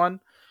next one,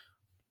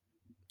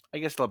 I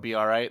guess they'll be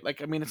all right.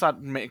 Like, I mean, it's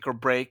not make or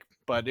break,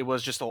 but it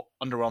was just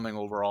underwhelming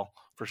overall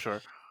for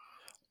sure.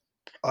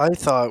 I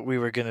thought we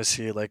were gonna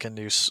see like a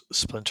new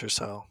Splinter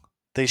Cell.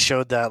 They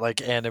showed that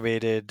like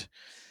animated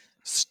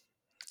s-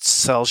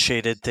 cell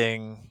shaded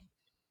thing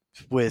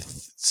with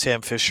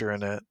Sam Fisher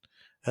in it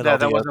and Yeah, all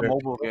that the was a other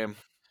mobile people. game.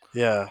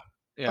 Yeah,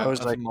 I Yeah, was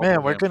that's a like, mobile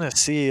man, game. we're gonna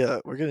see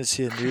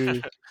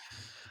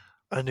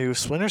a new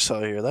Splinter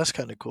Cell here. That's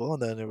kind of cool.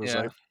 And then it was Yeah,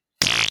 like,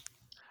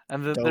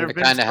 and there nope. have I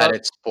been kind of had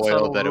it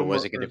spoiled subtle that it rumors.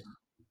 wasn't going to.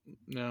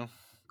 No,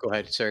 Go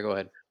ahead, sir. Go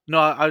ahead. no,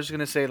 I was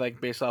gonna say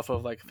like based off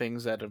of like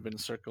things that have been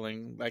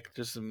circling, like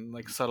just some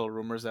like subtle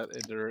rumors that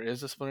there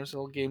is a Splinter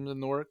Cell game in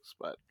the works,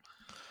 but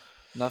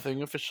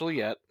nothing official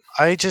yet.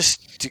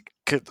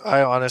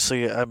 I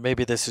honestly,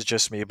 maybe this is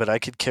just me, but I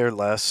could care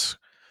less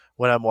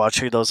when I'm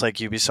watching those like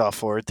Ubisoft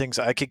Forward things.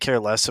 I could care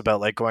less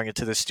about like going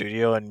into the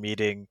studio and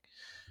meeting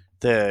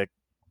the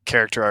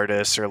character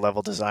artists or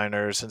level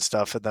designers and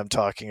stuff, and them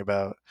talking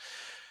about,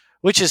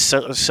 which is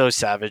so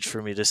savage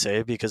for me to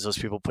say because those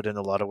people put in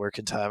a lot of work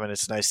and time, and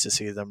it's nice to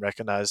see them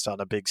recognized on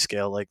a big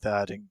scale like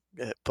that.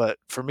 But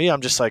for me,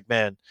 I'm just like,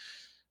 man,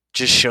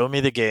 just show me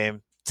the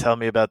game, tell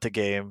me about the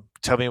game,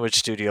 tell me which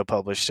studio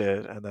published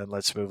it, and then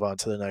let's move on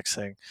to the next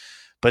thing.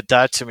 But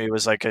that to me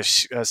was like a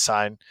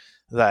sign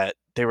that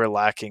they were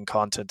lacking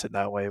content in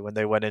that way when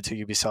they went into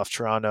Ubisoft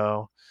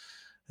Toronto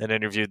and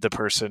interviewed the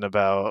person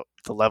about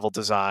the level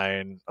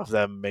design of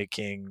them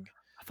making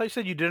I thought you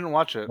said you didn't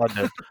watch it.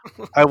 London.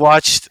 I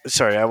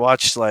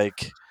watched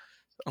like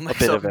I'm a like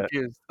bit so of it.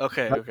 confused.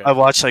 Okay, okay. I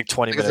watched like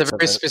 20 Like it's a minutes of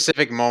very it.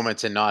 specific moment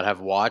to not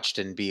have watched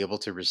and be able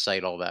to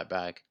recite all that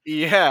back.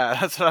 Yeah,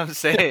 that's what I'm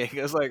saying.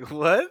 I was like,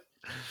 what?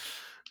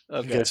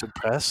 You Okay. guys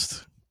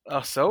impressed?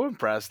 Oh, so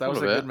impressed. A That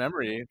was little a good bit.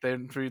 memory. They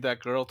interviewed that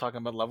girl talking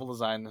about level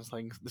design. It's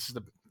like this is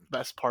the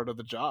best part of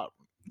the job.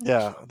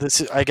 Yeah,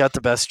 I got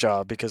the best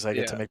job because I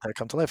get to Yeah. make that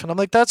come to life. And I'm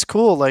like, that's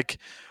cool. Like,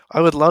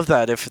 I would love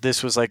that if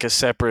this was like a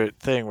separate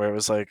thing where it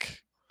was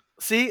like,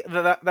 See,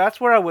 that's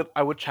where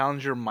I would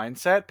challenge your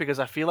mindset because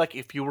I feel like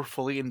if you were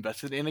fully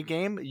invested in a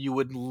game, you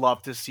would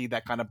love to see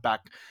that kind of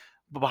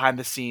behind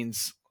the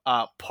scenes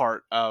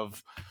part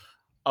of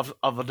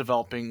the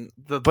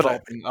but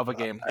developing of a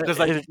game because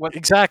like what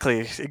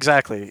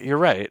exactly. You're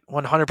right,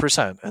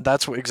 100%. And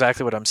that's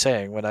exactly what I'm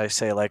saying when I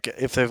say like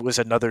if it was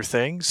another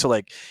thing. So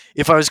like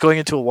if I was going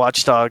into a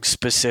Watchdog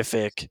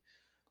specific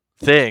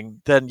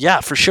thing, then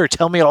yeah, for sure.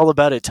 Tell me all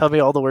about it. Tell me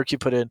all the work you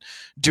put in.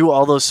 Do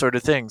all those sort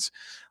of things.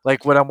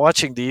 Like when I'm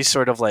watching these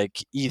sort of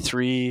like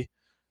E3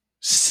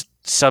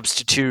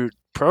 substitute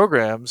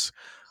programs,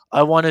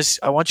 I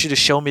want you to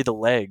show me the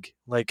leg.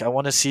 Like I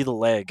want to see the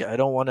leg. I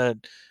don't want to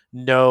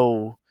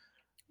know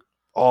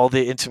all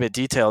the intimate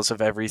details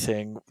of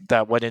everything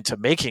that went into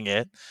making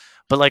it.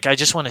 But like I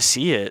just want to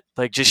see it.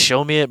 Like just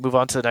show me it, move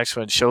on to the next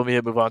one. Show me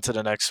it, move on to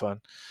the next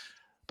one.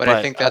 But I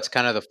But think that's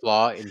kind of the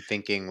flaw in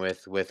thinking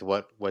with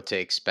what to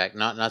expect.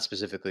 Not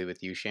specifically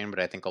with you, Shane, but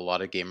I think a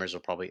lot of gamers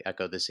will probably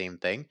echo the same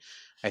thing.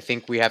 I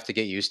think we have to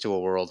get used to a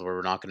world where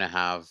we're not going to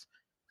have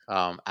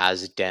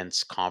as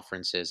dense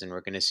conferences, and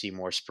we're going to see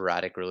more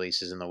sporadic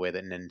releases in the way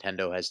that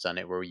Nintendo has done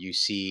it, where you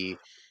see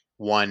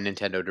one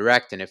Nintendo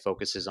Direct and it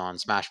focuses on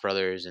Smash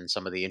Brothers and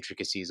some of the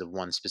intricacies of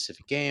one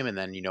specific game, and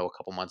then a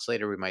couple months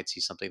later we might see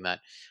something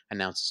that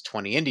announces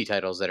 20 indie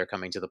titles that are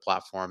coming to the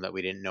platform that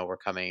we didn't know were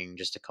coming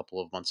just a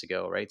couple of months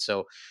ago, right?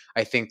 So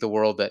I think the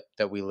world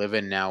that we live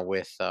in now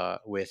with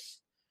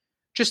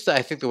just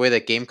I think the way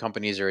that game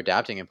companies are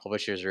adapting and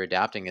publishers are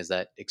adapting is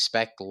that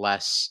expect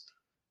less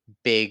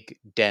big,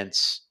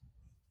 dense,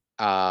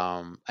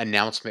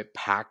 announcement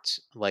packed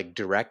like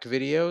direct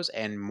videos,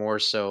 and more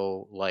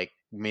so like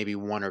maybe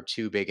one or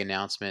two big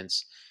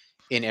announcements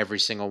in every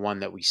single one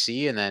that we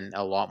see, and then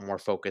a lot more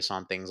focus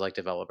on things like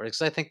developers.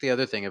 Because I think the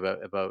other thing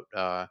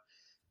about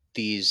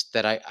these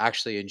that I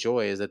actually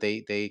enjoy is that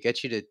they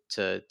get you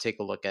to take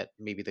a look at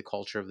maybe the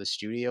culture of the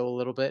studio a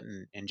little bit,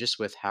 and just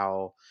with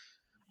how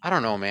I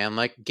don't know, man.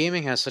 Like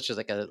gaming has such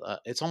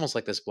it's almost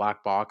like this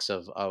black box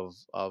of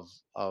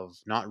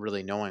not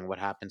really knowing what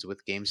happens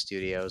with game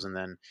studios, and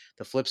then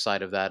the flip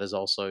side of that is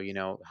also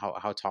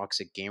how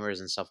toxic gamers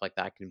and stuff like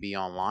that can be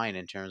online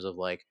in terms of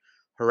like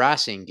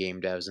harassing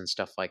game devs and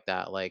stuff like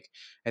that. Like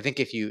I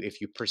think if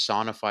you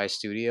personify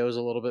studios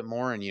a little bit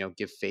more and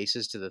give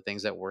faces to the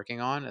things that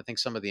working on, I think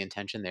some of the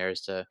intention there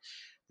is to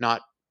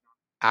not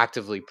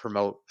actively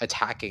promote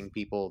attacking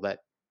people that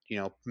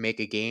make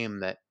a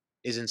game that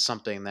isn't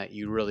something that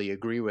you really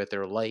agree with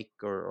or like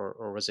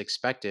or was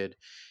expected,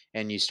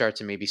 and you start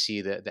to maybe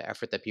see the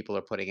effort that people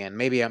are putting in.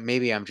 Maybe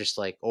I'm just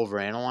like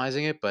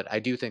overanalyzing it, but I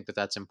do think that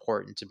that's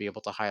important to be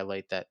able to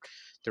highlight that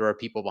there are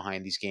people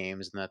behind these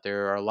games and that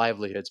there are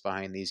livelihoods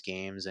behind these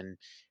games. And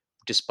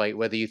despite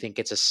whether you think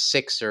it's a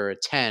 6 or a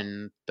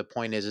 10, the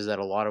point is that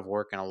a lot of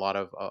work and a lot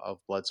of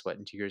blood, sweat,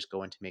 and tears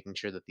go into making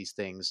sure that these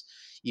things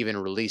even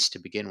release to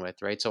begin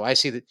with, right? So I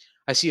see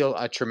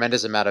a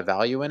tremendous amount of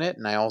value in it,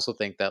 and I also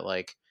think that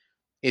like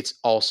it's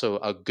also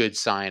a good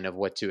sign of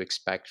what to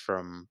expect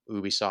from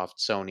Ubisoft,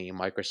 Sony,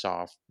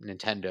 Microsoft,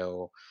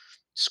 Nintendo,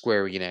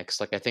 Square Enix.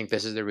 Like I think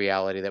this is the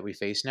reality that we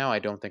face now. I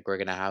don't think we're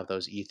going to have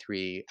those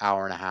E3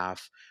 hour and a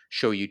half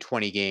show you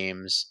 20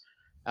 games,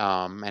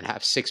 and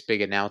have six big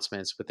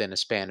announcements within a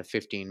span of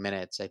 15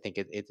 minutes. I think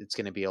it's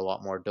going to be a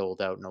lot more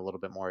doled out and a little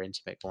bit more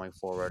intimate going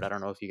forward. I don't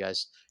know if you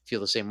guys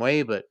feel the same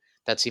way, but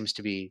that seems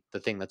to be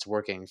the thing that's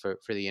working for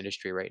the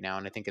industry right now,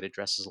 and I think it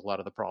addresses a lot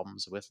of the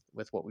problems with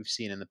what we've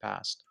seen in the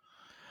past.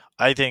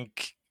 I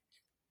think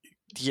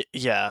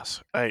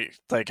yes, I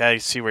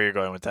see where you're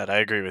going with that. I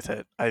agree with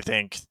it. I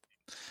think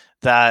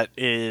that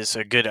is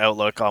a good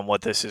outlook on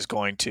what this is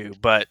going to.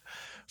 But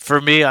for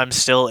me, I'm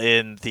still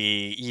in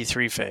the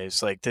E3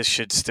 phase. Like this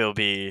should still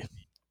be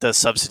the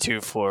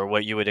substitute for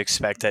what you would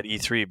expect at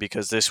E3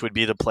 because this would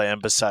be the plan.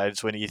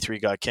 Besides, when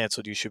E3 got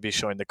canceled, you should be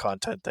showing the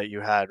content that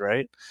you had,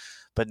 right?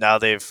 But now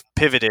they've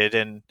pivoted,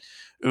 and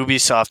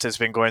Ubisoft has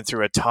been going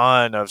through a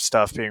ton of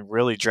stuff being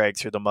really dragged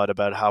through the mud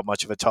about how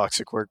much of a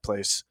toxic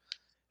workplace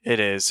it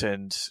is.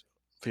 And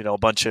a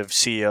bunch of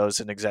CEOs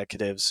and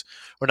executives,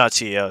 or not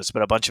CEOs,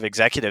 but a bunch of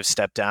executives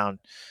stepped down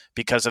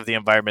because of the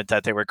environment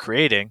that they were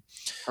creating.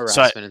 So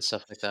Harassment and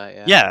stuff like that,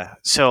 yeah. yeah,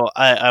 so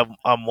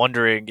I'm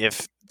wondering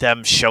if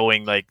them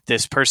showing like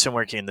this person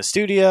working in the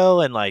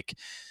studio, and like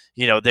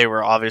they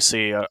were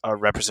obviously a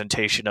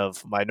representation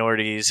of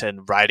minorities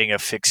and riding a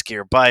fixed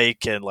gear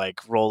bike and like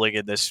rolling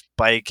in this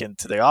bike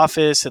into the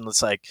office, and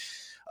it's like,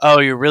 oh,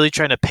 you're really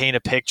trying to paint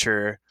a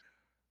picture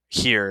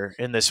here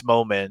in this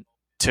moment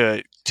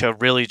to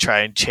really try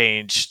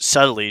and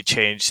subtly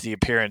change the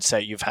appearance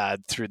that you've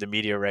had through the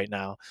media right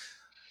now.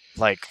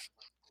 Like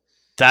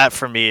that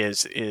for me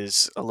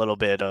is a little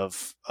bit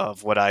of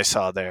what I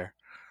saw there.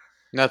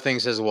 Nothing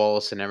says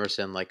Wallace and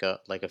Emerson like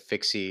a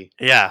fixie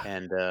Yeah,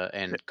 and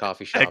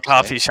coffee at shops, eh?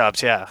 coffee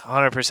shops, yeah,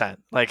 100%.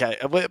 Like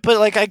but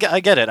like I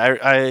get it.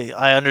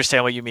 I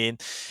understand what you mean.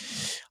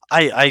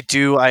 I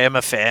am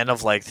a fan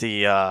of like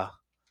the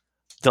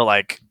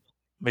like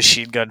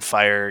machine gun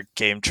fire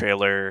game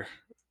trailer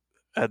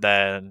and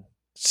then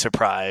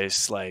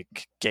surprise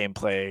like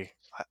gameplay.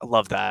 I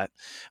love that.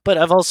 But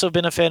I've also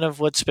been a fan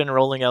of what's been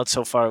rolling out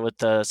so far with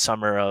the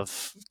summer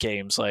of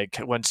games. Like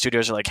when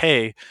studios are like,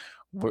 "Hey,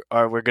 we're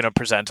going to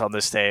present on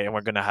this day, and we're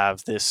going to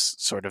have this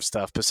sort of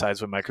stuff."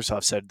 Besides when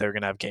Microsoft said they're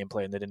going to have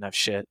gameplay and they didn't have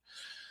shit.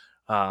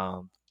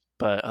 Um,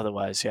 but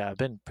otherwise, yeah, I've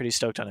been pretty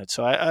stoked on it.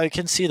 So I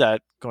can see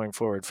that going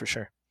forward for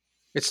sure.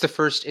 It's the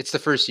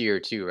first year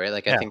too, right?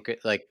 Like I Yeah. think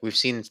like we've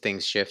seen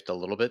things shift a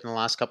little bit in the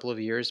last couple of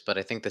years, but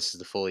I think this is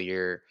the full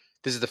year.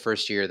 This is the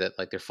first year that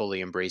like they're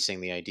fully embracing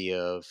the idea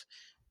of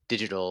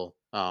digital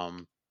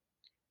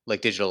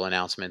like digital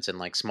announcements and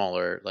like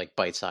smaller like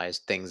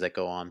bite-sized things that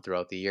go on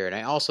throughout the year. And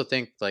I also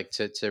think like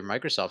to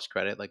Microsoft's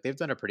credit, like they've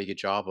done a pretty good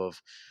job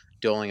of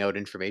doling out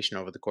information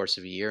over the course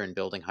of a year and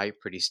building hype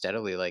pretty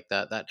steadily. Like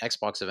that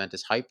Xbox event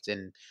is hyped,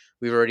 and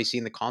we've already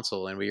seen the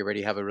console, and we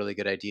already have a really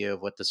good idea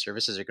of what the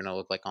services are going to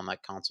look like on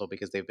that console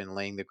because they've been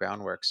laying the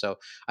groundwork. So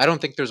I don't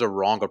think there's a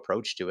wrong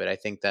approach to it. I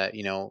think that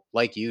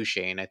like you,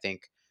 Shane, I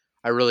think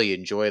I really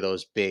enjoy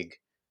those big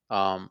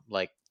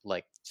like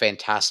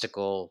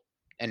fantastical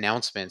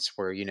announcements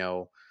where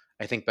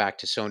I think back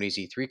to Sony's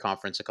E3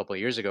 conference a couple of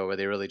years ago where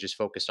they really just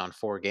focused on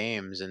four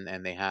games,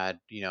 and they had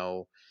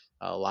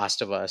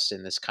Last of Us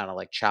in this kind of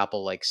like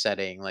chapel like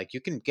setting. Like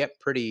you can get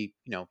pretty,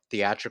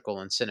 theatrical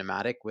and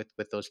cinematic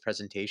with those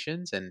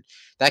presentations, and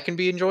that can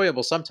be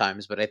enjoyable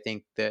sometimes. But I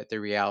think that the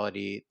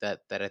reality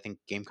that I think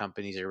game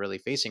companies are really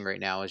facing right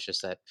now is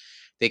just that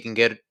they can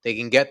get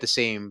the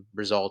same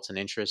results and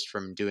interest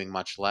from doing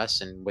much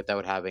less and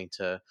without having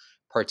to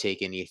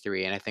partake in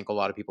E3. And I think a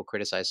lot of people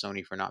criticize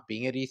Sony for not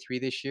being at E3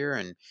 this year,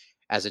 and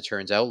as it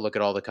turns out, look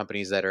at all the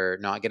companies that are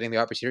not getting the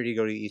opportunity to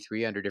go to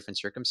E3 under different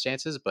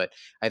circumstances. But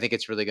I think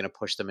it's really going to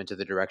push them into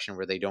the direction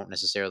where they don't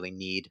necessarily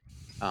need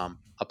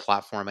a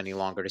platform any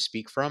longer to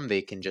speak from.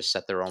 They can just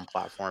set their own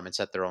platform and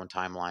set their own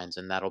timelines,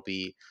 and that'll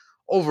be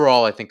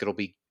overall. I think it'll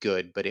be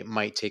good, but it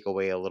might take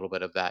away a little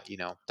bit of that,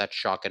 that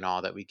shock and awe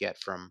that we get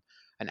from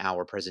an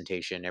hour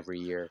presentation every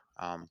year.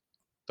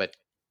 But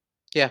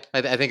yeah,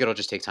 I think it'll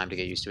just take time to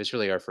get used to. It's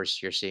really our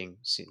first year seeing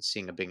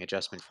a big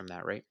adjustment from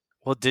that, right?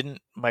 Well, didn't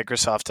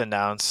Microsoft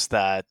announce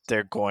that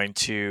they're going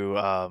to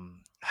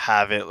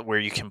have it where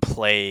you can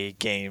play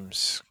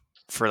games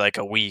for like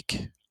a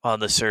week on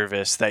the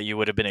service that you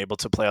would have been able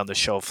to play on the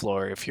show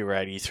floor if you were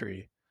at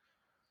E3?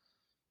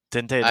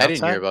 Didn't they I announce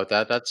didn't hear that? about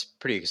that. That's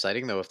pretty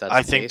exciting, though, if that's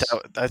I the think case.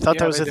 I thought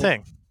that was they a did.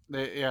 thing.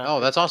 Oh,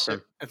 that's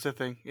awesome. It's a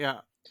thing. Yeah.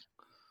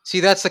 See,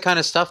 that's the kind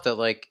of stuff that,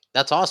 like,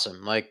 that's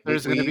awesome. Like,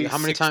 There's going to be how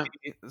many times?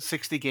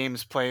 60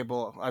 games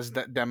playable as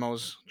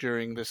demos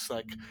during this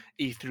like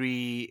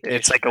E3.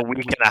 It's like a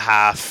week and a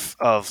half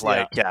of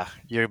like,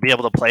 you'll be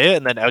able to play it,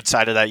 and then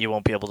outside of that, you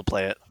won't be able to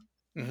play it.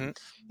 Mm-hmm.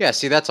 Yeah,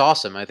 see, that's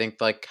awesome. I think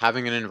like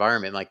having an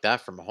environment like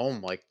that from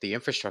home, like the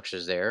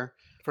infrastructure's there.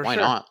 Why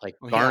not? Like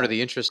garner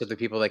the interest of the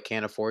people that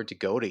can't afford to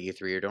go to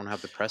E3 or don't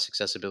have the press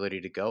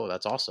accessibility to go.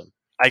 That's awesome.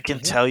 I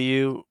can tell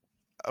you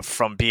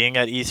from being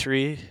at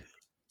E3,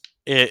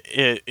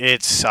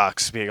 it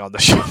sucks being on the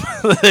show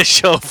the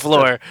show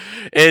floor.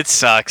 It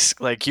sucks.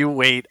 Like you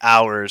wait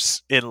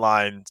hours in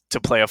line to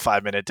play a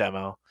 5-minute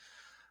demo.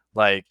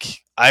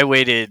 Like I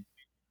waited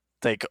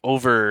like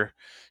over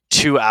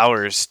 2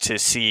 hours to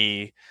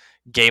see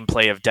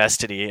gameplay of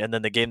Destiny, and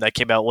then the game that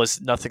came out was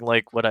nothing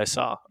like what I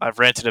saw. I've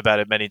ranted about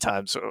it many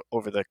times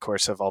over the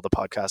course of all the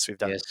podcasts we've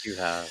done. Yes, you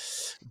have.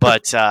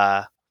 But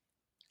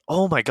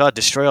oh my god,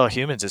 Destroy All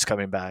Humans is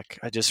coming back.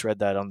 I just read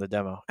that on the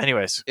demo.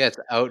 Anyways. Yeah, it's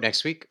out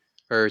next week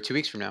or 2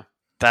 weeks from now.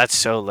 That's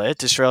so lit.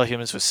 Destroy All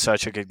Humans was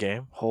such a good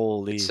game.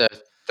 Holy. It's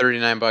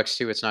 $39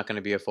 too. It's not going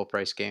to be a full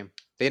price game.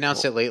 They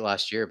announced it late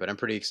last year, but I'm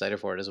pretty excited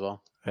for it as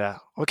well. Yeah.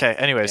 Okay.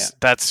 Anyways,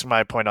 that's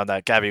my point on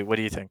that. Gabby, what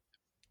do you think?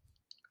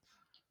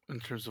 In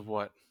terms of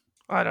what?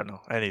 I don't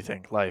know.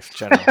 Anything. Life,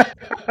 general.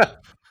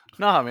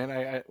 No, man.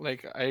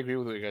 I agree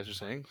with what you guys are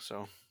saying.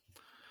 So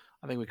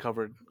I think we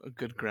covered a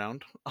good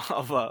ground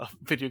of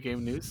video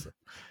game news.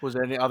 Was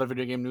there any other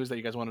video game news that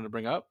you guys wanted to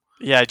bring up?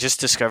 Yeah, I just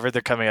discovered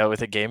they're coming out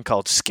with a game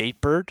called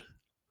Skatebird.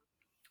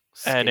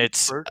 And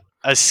it's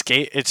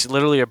it's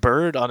literally a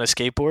bird on a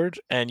skateboard,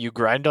 and you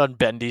grind on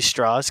bendy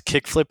straws,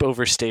 kickflip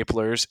over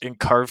staplers, and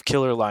carve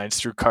killer lines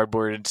through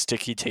cardboard and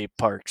sticky tape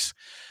parks.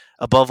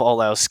 Above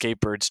all else,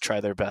 skatebirds try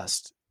their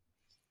best.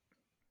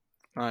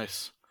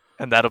 Nice.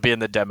 And that'll be in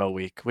the demo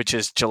week, which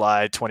is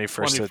July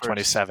 21st to the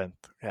 27th.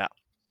 Yeah.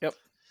 Yep.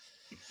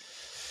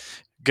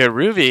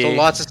 Garuvi. So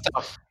lots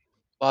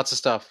of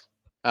stuff.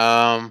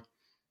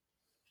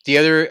 The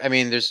other, I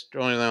mean, there's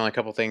only a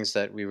couple things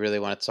that we really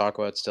want to talk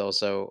about still.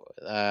 So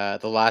the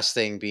last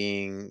thing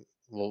being,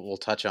 we'll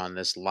touch on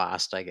this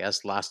last, I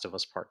guess, Last of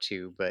Us Part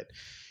 2. But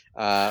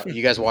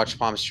you guys watched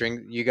Palm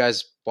Springs. You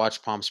guys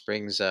watched Palm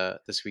Springs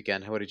this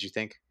weekend. What did you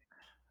think?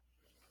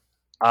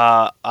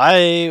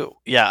 I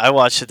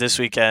watched it this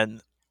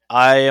weekend.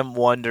 I am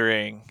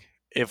wondering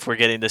if we're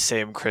getting the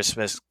same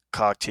Christmas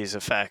cocktease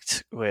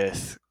effect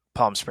with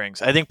Palm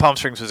Springs. I think Palm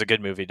Springs was a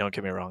good movie. Don't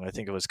get me wrong. I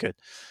think it was good.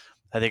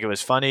 I think it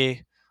was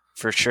funny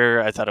for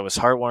sure. I thought it was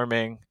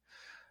heartwarming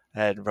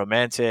and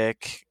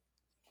romantic,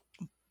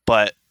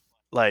 but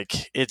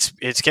like it's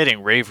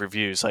getting rave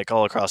reviews like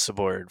all across the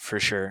board for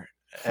sure.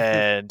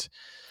 And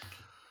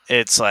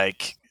it's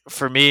like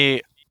for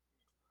me,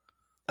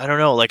 I don't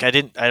know. Like I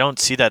don't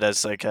see that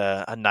as like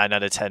a 9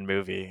 out of 10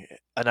 movie.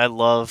 And I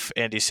love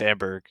Andy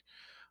Samberg,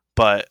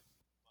 but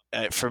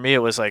for me it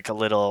was like a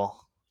little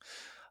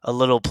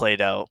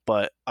played out.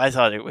 But I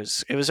thought it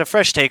was a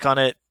fresh take on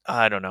it.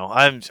 I don't know.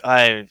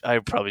 I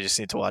probably just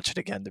need to watch it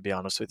again, to be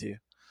honest with you.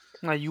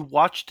 Now you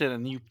watched it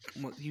and you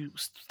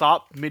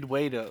stopped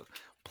midway to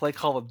play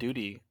Call of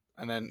Duty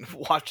and then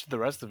watched the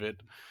rest of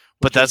it.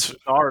 But that's a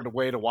hard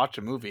way to watch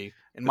a movie.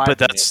 In my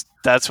opinion.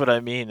 That's what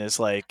I mean. Is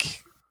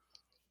like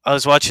I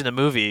was watching the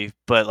movie,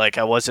 but like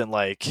I wasn't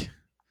like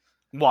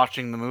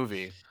watching the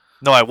movie.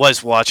 No, I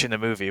was watching the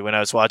movie when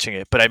I was watching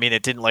it, but I mean,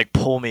 it didn't like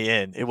pull me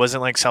in. It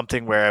wasn't like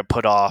something where I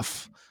put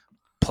off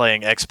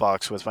playing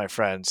Xbox with my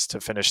friends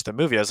to finish the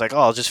movie. I was like, oh,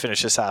 I'll just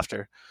finish this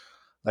after.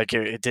 Like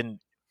it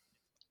didn't.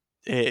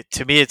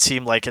 To me, it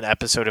seemed like an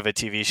episode of a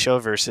TV show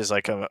versus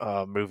like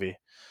a movie.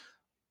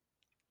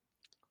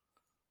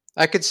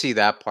 I could see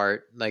that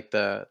part, like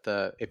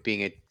the it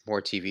being a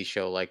more TV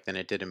show like than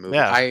it did a movie.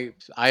 Yeah.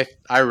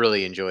 I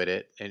really enjoyed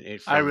it, and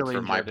I really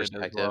from my enjoyed it as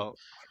perspective. well.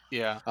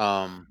 Yeah.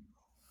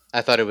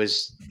 I thought it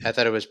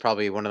was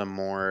probably one of the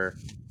more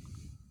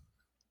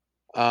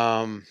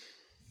um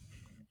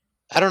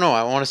I don't know.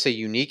 I want to say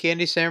unique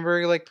Andy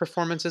Samberg like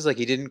performances. Like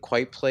he didn't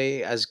quite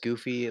play as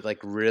goofy, like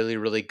really,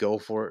 really go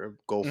for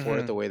it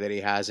Hmm. the way that he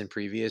has in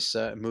previous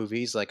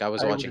movies. Like I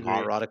was I would watching Hot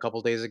agree. Rod a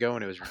couple days ago,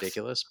 and it was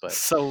ridiculous. But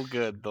So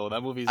good though. That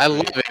movie's I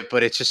love great. it.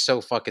 But it's just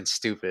so fucking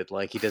stupid.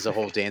 Like he does a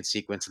whole dance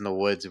sequence in the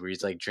woods where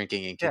he's like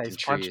drinking and Yeah, kicking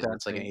he's punch trees, and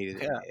it's like dancing.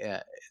 Yeah,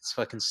 yeah, it's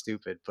fucking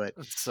stupid. But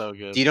it's so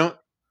good. you don't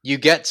you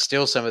get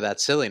still some of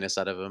that silliness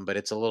out of him, but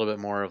it's a little bit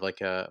more of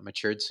like a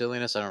matured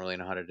silliness. I don't really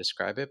know how to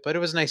describe it, but it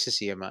was nice to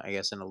see him, I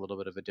guess, in a little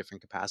bit of a different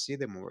capacity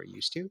than what we're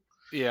used to.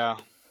 Yeah,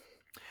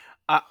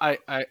 I I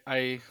I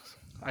I,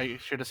 I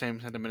share the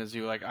same sentiment as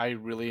you. Like I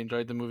really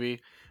enjoyed the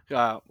movie.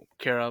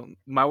 Kara,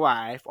 my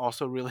wife,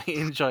 also really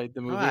enjoyed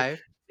the movie. I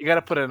You got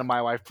to put in a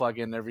my wife plug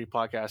in every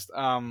podcast.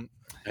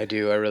 I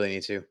do. I really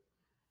need to.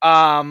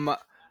 Um,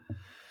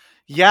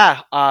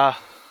 yeah.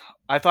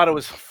 I thought it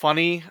was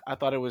funny. I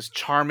thought it was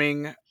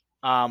charming.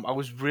 I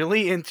was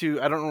really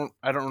into. I don't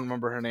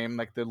remember her name.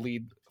 Like the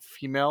lead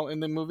female in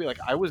the movie. Like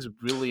I was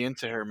really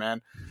into her,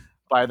 man.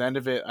 By the end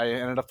of it, I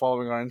ended up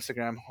following her on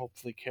Instagram.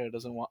 Hopefully, Kara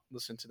doesn't want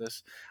listen to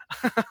this.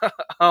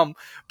 um,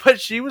 but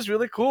she was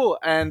really cool,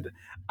 and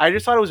I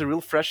just thought it was a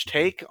real fresh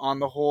take on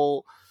the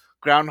whole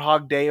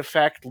Groundhog Day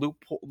effect,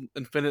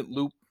 infinite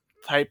loop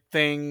type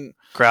thing, and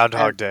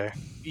Groundhog Day.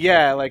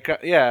 yeah, like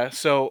yeah.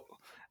 So,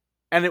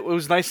 and it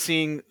was nice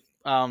seeing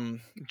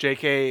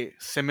J.K.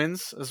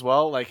 Simmons as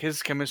well. Like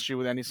his chemistry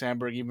with Andy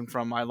Samberg, even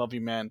from I Love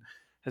You Man,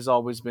 has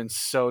always been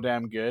so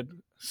damn good.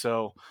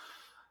 So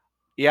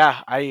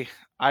yeah, I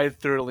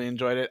thoroughly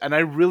enjoyed it, and I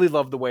really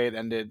loved the way it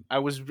ended. I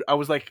was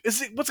like,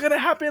 is it what's gonna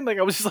happen? Like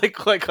I was just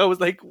like I was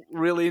like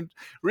really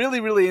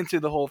into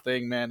the whole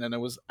thing, man. And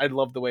I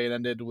loved the way it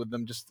ended with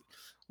them just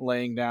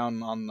laying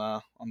down on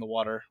the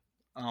water.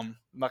 I'm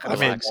not I gonna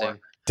say mean, more.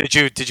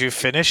 Relaxing. did you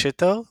finish it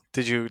though?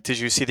 Did you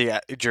see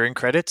the during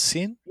credits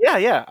scene? Yeah,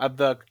 yeah.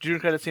 The June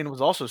credit scene was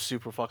also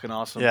super fucking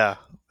awesome. Yeah.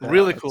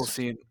 Really cool It's-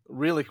 scene.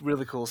 Really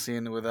cool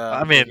scene with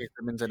I J.K. mean,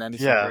 Simmons and Andy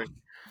yeah,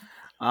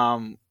 Samberg.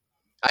 Um,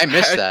 I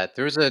missed that.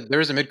 There was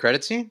a mid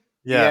credit scene.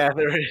 yeah. yeah,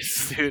 there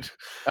is, dude.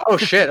 Oh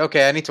shit.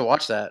 Okay, I need to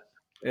watch that.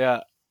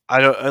 Yeah, I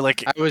don't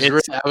like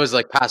it's. I was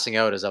like passing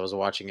out as I was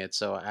watching it,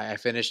 so I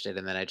finished it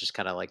and then I just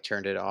kind of like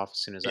turned it off as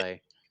soon as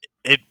I.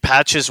 It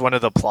patches one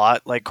of the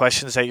plot like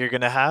questions that you're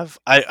gonna have.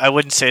 I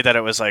wouldn't say that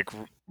it was like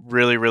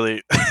really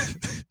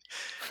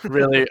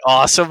really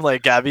awesome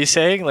like Gabby's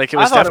saying. Like it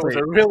I was thought it was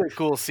definitely a really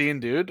cool scene,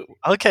 dude.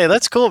 okay.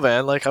 That's cool,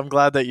 man. Like I'm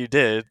glad that you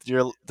did.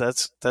 You're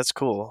that's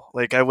cool.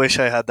 Like I wish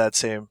I had that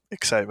same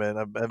excitement.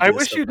 I'm I envious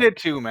wish of you it. did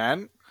too,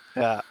 man.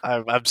 Yeah,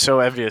 I'm so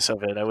envious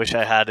of it. I wish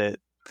I had it,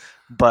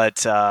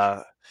 but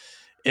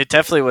it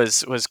definitely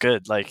was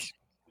good. Like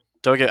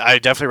don't get. I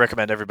definitely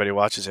recommend everybody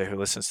watches it who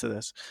listens to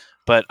this.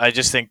 But I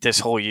just think this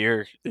whole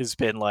year has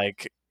been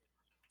like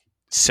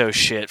so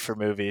shit for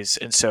movies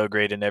and so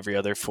great in every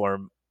other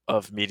form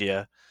of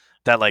media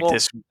that like Well,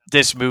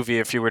 this movie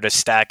if you were to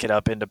stack it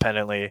up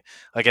independently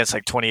against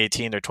like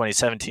 2018 or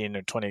 2017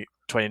 or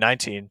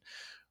 2019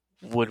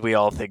 would we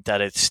all think that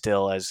it's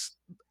still as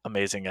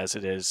amazing as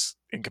it is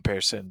in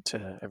comparison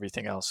to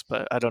everything else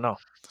but I don't know.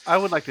 I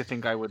would like to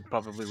think I would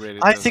probably rate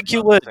it I as think you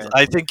about the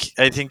would.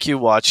 same. I think you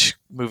watch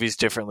movies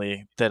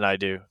differently than I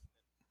do.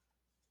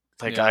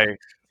 Like Yeah,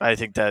 I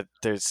think that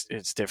there's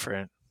it's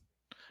different.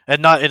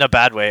 And not in a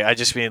bad way. I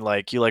just mean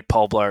like you like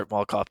Paul Blart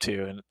Mall Cop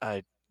 2 and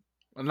I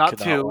not could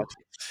not two. watch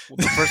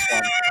The first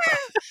one.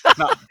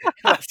 No,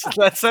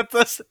 let's set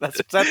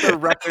the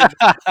record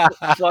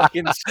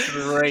fucking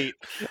straight.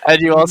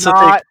 and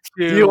Not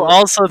you two.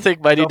 also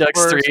think Mighty The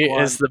Ducks 3 first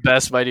is one. the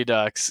best Mighty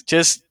Ducks.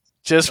 Just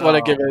want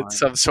to Oh give it my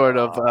some sort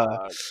of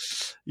god.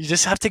 you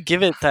just have to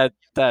give it that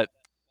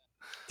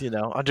It's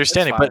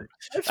understanding. But fine.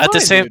 It's at the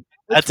fine, same dude.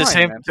 It's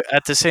fine, man.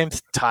 at the same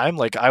time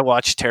like I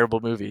watch terrible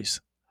movies.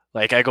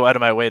 Like I go out of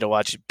my way to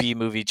watch B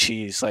movie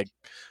cheese like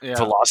Yeah.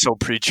 Veloso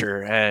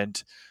Preacher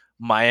and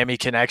Miami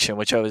Connection,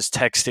 which I was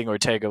texting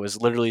Ortega was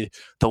literally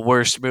the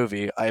worst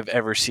movie I've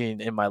ever seen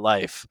in my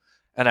life.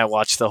 And I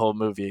watched the whole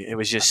movie. It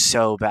was just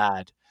so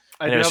bad.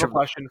 I And it do was have a from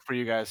question for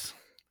you guys.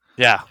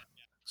 yeah.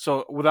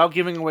 So, without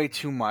giving away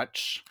too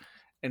much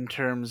in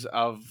terms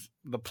of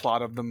the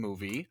plot of the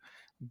movie,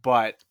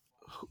 but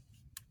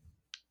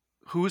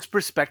whose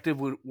perspective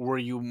were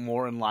you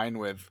more in line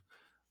with?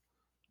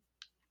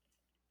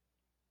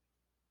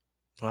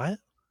 What?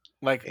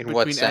 Like In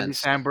what between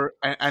sense?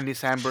 Andy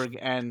Samberg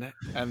and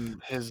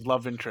his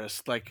love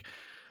interest. Like,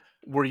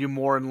 were you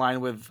more in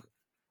line with?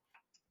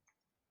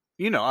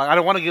 I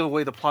don't want to give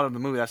away the plot of the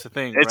movie. That's the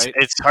thing, right?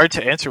 It's hard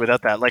to answer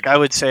without that. Like I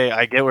would say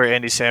I get where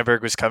Andy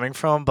Samberg was coming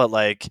from, but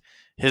like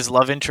his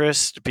love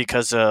interest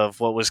because of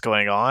what was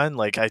going on,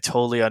 like I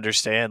totally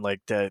understand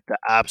like the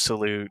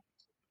absolute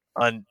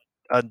un,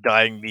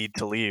 undying need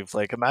to leave.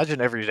 Like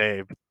imagine every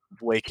day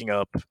waking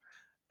up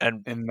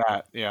and In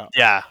that, yeah,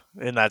 yeah,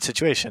 in that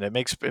situation. It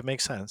makes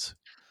sense.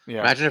 Yeah.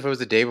 Imagine if it was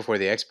the day before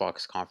the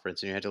Xbox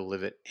conference and you had to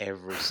live it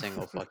every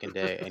single fucking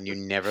day and you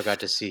never got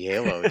to see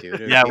Halo, dude. It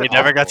would Yeah, be we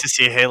never got awful. to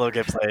see Halo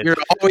get played. You're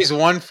always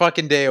one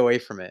fucking day away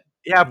from it.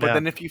 Yeah, but Yeah.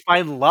 then if you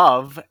find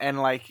love and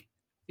like,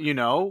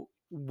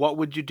 what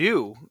would you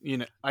do?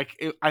 I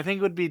think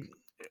it would be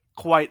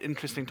quite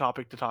interesting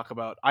topic to talk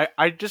about.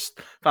 I just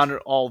found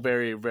it all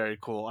very, very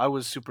cool. I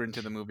was super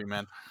into the movie,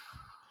 man.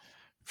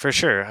 For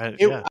sure.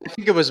 Yeah. I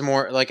think it was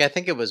more like I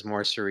think it was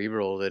more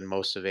cerebral than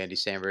most of Andy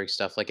Samberg's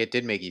stuff. Like it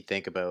did make you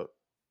think about.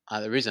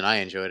 The reason I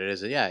enjoyed it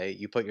is that yeah,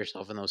 you put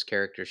yourself in those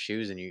characters'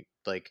 shoes, and you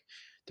like.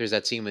 There's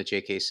that scene with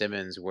J.K.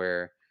 Simmons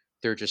where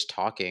they're just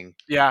talking,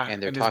 Yeah,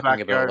 and they're in his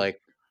talking about backyard.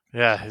 like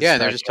Yeah. his yeah,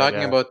 and they're just backyard,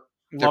 talking yeah. about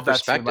their Love that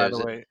scene, by the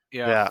perspectives, way.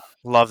 Yeah. Yeah.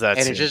 Love that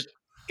and scene.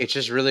 it's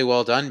just really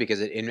well done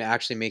because it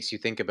actually makes you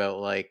think about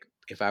like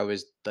if I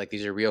was like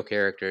these are real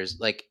characters.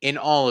 Like in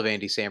all of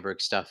Andy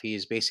Samberg's stuff, he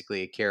is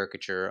basically a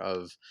caricature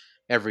of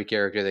every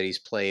character that he's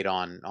played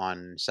on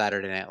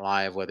Saturday Night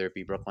Live, whether it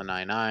be Brooklyn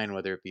Nine-Nine,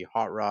 whether it be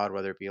Hot Rod,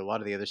 whether it be a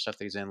lot of the other stuff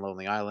that he's in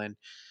Lonely Island.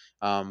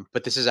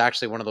 But this is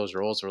actually one of those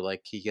roles where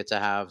like he gets to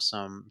have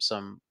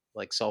some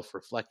like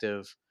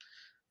self-reflective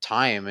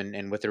time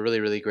and with a really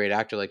really great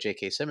actor like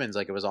J.K. Simmons,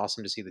 like it was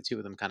awesome to see the two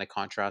of them kind of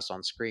contrast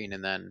on screen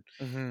and then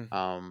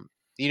Hmm.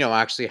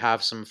 actually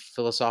have some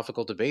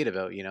philosophical debate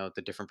about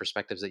the different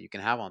perspectives that you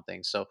can have on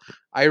things. So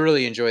I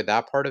really enjoyed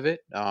that part of it.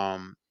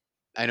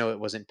 I know it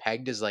wasn't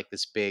pegged as like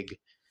this big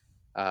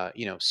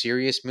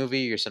serious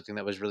movie or something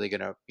that was really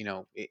gonna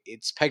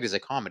it's pegged as a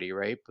comedy,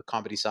 right? But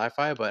comedy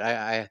sci-fi, but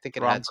I think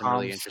it had some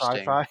Rom-com, really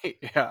interesting sci-fi.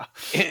 Yeah.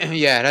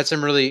 yeah, it had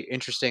some really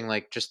interesting,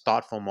 like just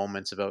thoughtful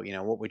moments about,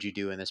 what would you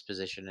do in this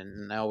position?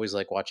 And I always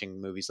like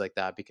watching movies like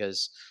that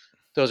because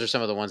those are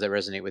some of the ones that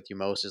resonate with you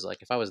most is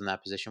like, if I was in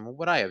that position, what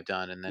would I have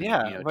done? And then,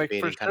 Yeah, like for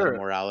debating kind of the sure.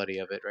 morality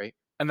of it, right?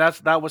 And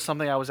that was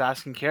something I was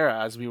asking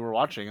Kara as we were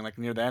watching, and like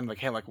near the end, like,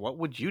 hey, like, what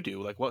would you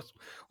do? Like,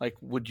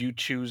 would you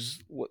choose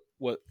what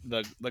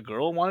the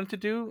girl wanted to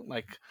do?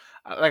 Like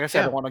I said,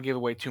 I Yeah. don't want to give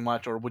away too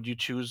much, or would you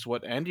choose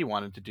what Andy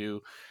wanted to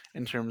do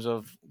in terms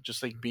of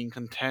just like being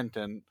content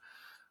and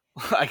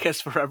I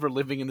guess forever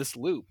living in this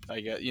loop?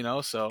 I get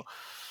so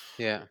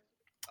Yeah.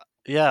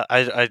 Yeah,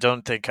 I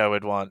don't think I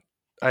would want.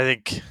 I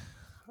think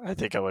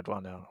I would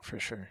want to for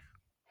sure.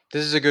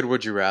 This is a good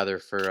would you rather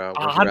for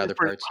would you rather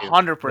part two.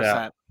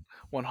 100%,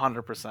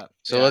 100%.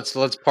 So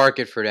let's park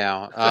it for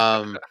now.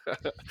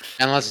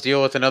 And let's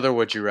deal with another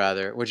would you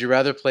rather. Would you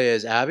rather play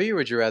as Abby or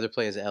would you rather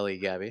play as Ellie,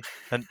 Gabby?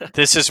 And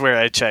this is where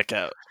I check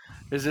out.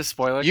 Is this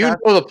spoiler? You cast?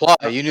 know the plot.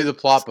 You knew the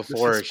plot This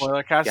before is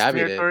spoiler cast Gabby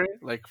did. territory.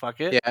 Like fuck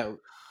it. Yeah.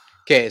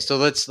 Okay, so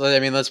let's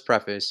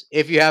preface.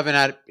 If you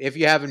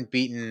haven't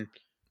beaten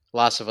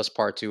Last of Us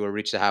Part 2 or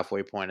reached the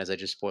halfway point as I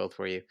just spoiled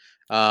for you,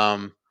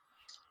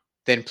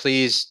 then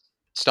please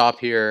stop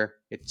here.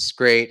 It's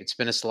great. It's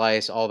been a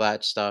slice, all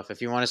that stuff.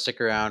 If you want to stick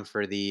around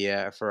for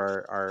the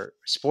for our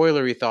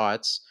spoilery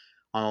thoughts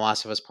on The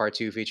Last of Us Part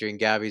 2 featuring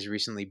Gabby's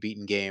recently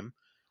beaten game,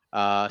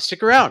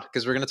 stick around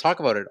because we're going to talk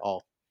about it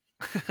all.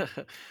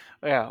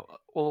 Yeah,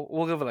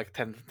 we'll give it like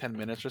 10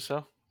 minutes or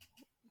so.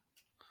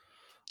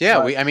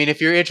 Yeah, But- I mean,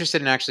 if you're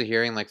interested in actually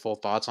hearing like full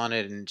thoughts on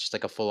it and just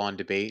like a full on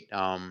debate,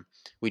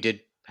 we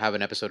did have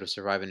an episode of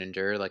Survive and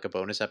Endure, like a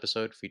bonus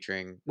episode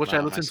featuring which I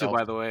listened to, myself.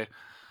 by the way.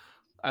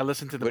 I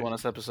listened to the What-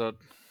 bonus episode.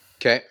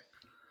 Okay,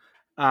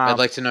 I'd Um,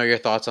 like to know your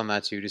thoughts on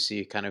that too, to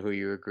see kind of who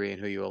you agree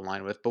and who you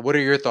align with. But what are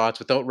your thoughts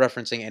without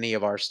referencing any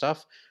of our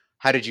stuff?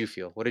 How did you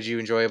feel? What did you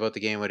enjoy about the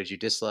game? What did you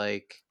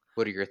dislike?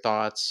 What are your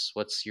thoughts?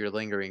 What's your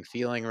lingering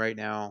feeling right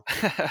now?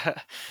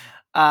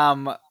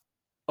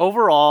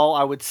 overall,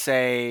 I would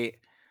say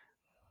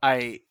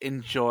I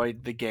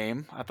enjoyed the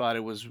game. I thought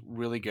it was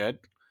really good.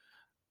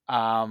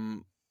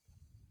 Um,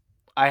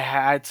 I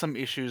had some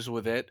issues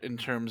with it in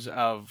terms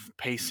of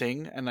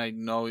pacing, and I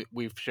know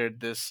we've shared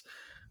this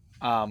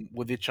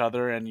with each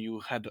other, and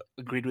you had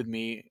agreed with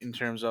me in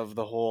terms of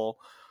the whole.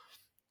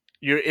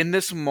 You're in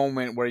this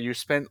moment where you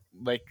spent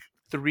like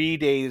 3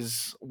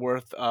 days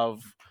worth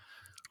of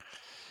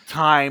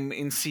time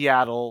in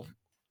Seattle.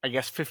 I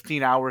guess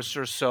 15 hours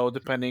or so,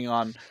 depending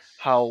on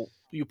how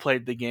you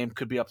played the game,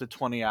 could be up to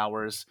 20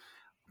 hours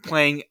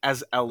playing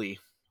as Ellie.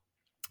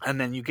 And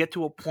then you get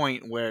to a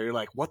point where you're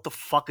like, what the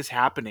fuck is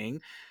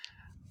happening?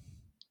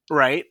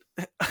 Right?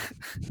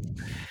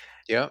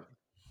 Yep.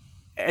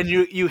 And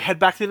you head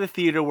back to the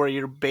theater where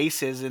your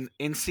base is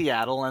in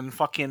Seattle, and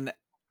fucking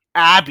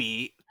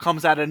Abby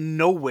comes out of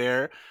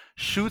nowhere,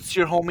 shoots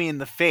your homie in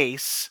the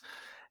face,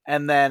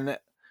 and then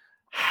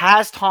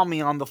has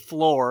Tommy on the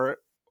floor,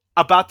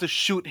 about to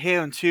shoot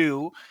him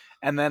too,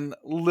 and then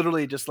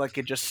literally just like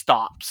it just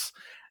stops.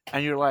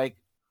 And you're like,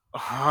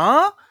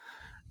 huh?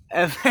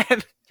 And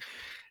then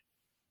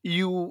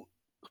you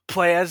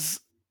play as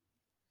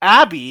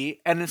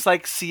Abby, and it's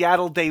like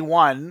Seattle day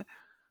one,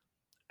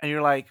 and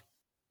you're like,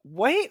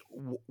 wait,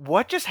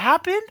 what just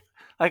happened?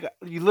 Like,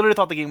 you literally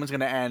thought the game was going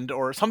to end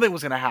or something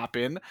was going to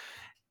happen,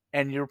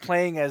 and you're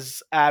playing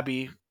as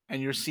Abby,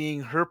 and you're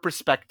seeing her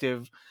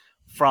perspective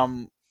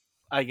from,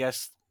 I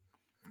guess,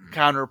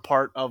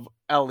 counterpart of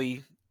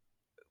Ellie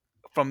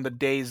from the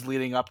days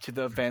leading up to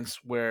the events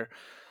where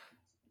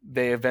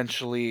they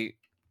eventually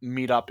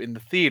meet up in the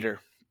theater.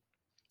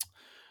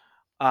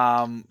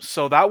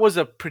 So that was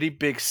a pretty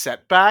big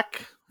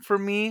setback for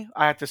me.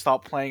 I had to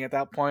stop playing at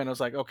that point. I was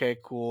like, okay,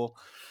 cool.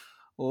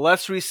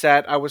 Let's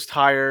reset. I was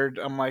tired.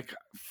 I'm like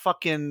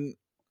fucking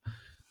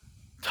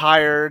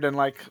tired, and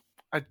like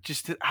I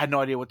just had no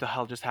idea what the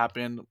hell just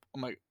happened.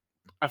 I'm like,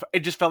 it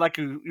just felt like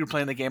you were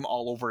playing the game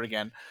all over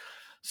again.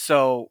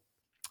 So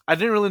I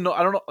didn't really know.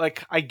 I don't know.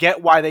 Like I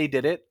get why they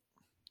did it,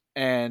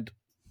 and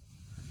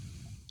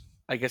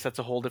I guess that's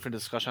a whole different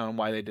discussion on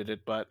why they did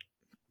it. But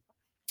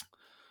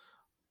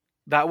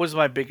that was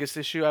my biggest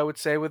issue, I would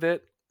say, with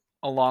it.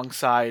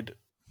 Alongside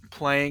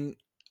playing,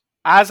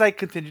 as I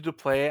continued to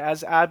play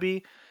as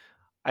Abby,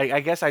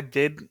 I guess I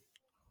did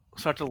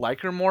start to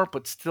like her more,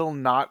 but still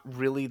not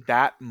really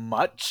that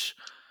much.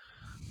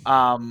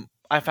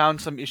 I found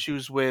some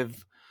issues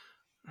with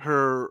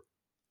her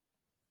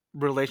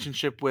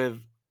relationship with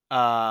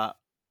uh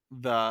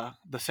the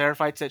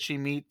Seraphites that she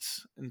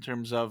meets in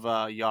terms of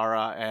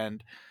Yara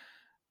and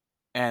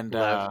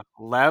Lev.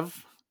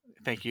 Lev.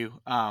 Thank you.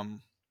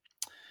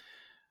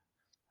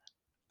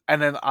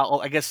 And then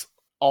I guess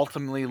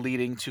ultimately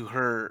leading to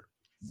her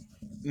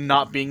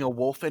not being a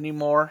wolf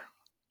anymore.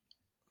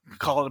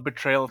 Call it a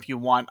betrayal if you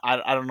want.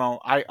 I don't know.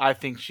 I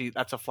think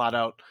that's a flat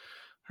out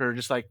her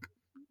just like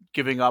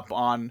giving up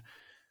on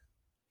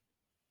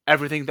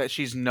everything that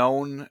she's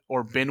known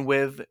or been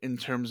with in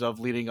terms of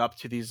leading up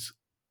to these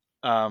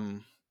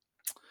um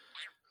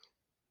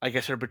I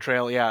guess her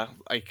betrayal. Yeah,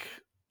 like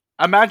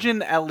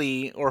imagine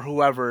Ellie or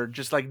whoever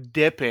just like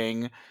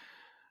dipping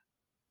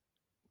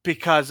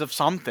because of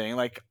something.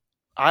 Like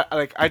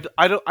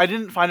I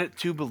didn't find it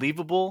too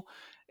believable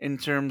in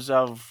terms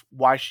of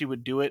why she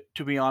would do it,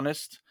 to be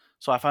honest.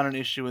 So I found an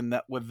issue in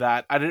that with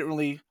that. I didn't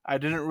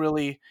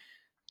really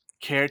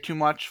care too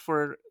much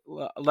for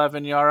Lev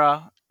and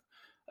Yara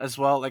as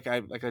well, like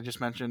I just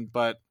mentioned,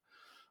 but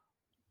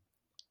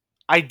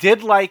I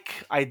did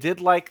like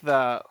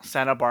the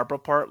Santa Barbara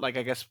part. Like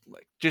I guess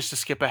like just to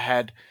skip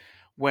ahead,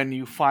 when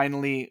you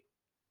finally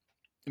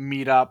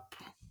meet up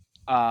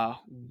uh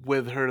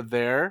with her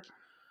there.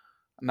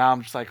 Now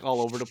I'm just like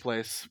all over the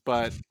place,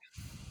 but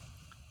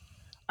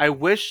I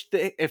wish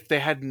if they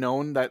had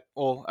known that.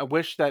 Well, I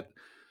wish that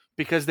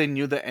because they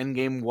knew the end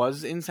game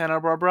was in Santa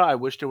Barbara. I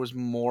wish there was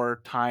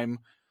more time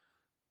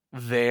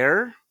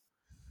there.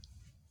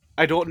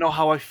 I don't know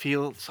how I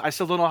feel. I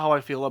still don't know how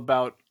I feel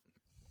about.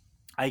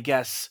 I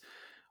guess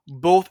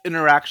both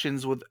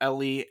interactions with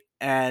Ellie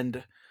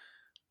and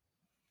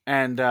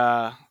and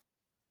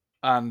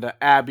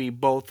Abby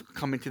both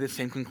coming to the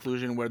same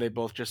conclusion where they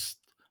both just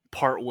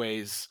part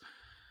ways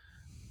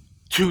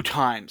two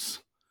times,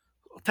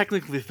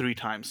 technically three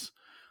times.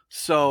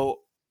 So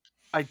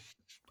I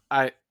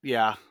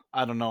yeah,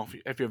 I don't know if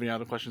you have any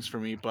other questions for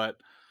me, but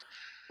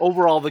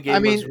overall the I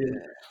game mean, was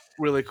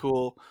really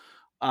cool.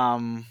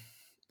 Um,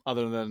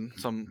 Other than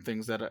some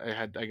things that I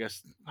had, I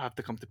guess, have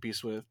to come to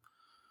peace with.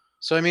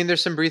 so I mean,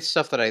 there's some brief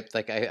stuff that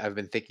I've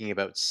been thinking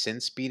about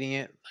since beating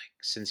it, like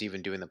since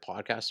even doing the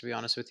podcast. To be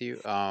honest with you,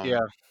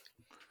 Yeah.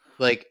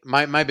 like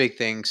my big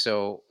thing.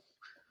 So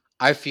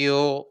I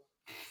feel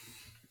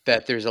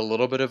that there's a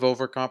little bit of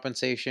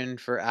overcompensation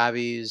for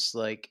Abby's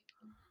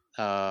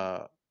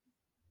uh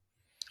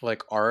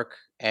arc.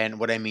 And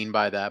what I mean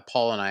by that,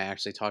 Paul and I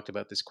actually talked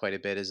about this quite a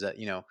bit, is that,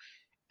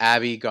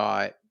 Abby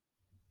got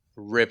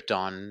ripped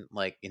on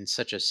like in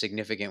such a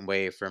significant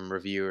way from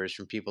reviewers,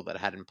 from people that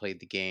hadn't played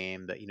the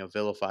game, that,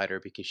 vilified her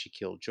because she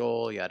killed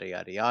Joel, yada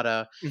yada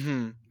yada.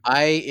 Hmm.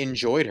 I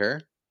enjoyed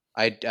her.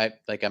 I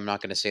like, I'm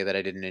not going to say that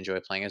I didn't enjoy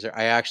playing as her.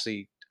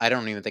 I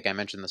don't even think I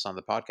mentioned this on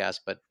the podcast,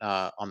 but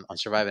on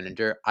Survive and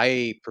Endure,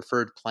 I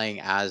preferred playing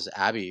as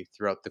Abby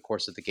throughout the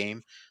course of the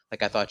game.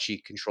 Like I thought she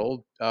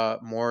controlled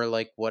more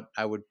like what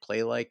I would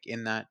play like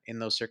in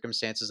those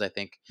circumstances. I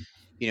think,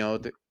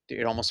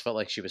 it almost felt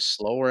like she was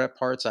slower at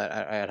parts.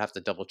 I'd have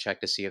to double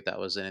check to see if that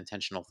was an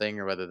intentional thing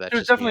or whether She that's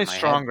was just me in definitely my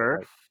head. But stronger.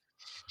 like,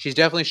 she's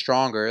definitely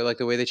stronger. Like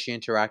the way that she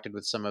interacted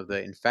with some of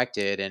the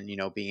infected, and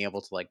being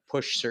able to like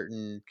push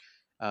certain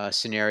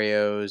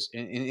scenarios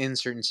in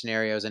certain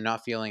scenarios, and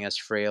not feeling as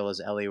frail as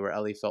Ellie, where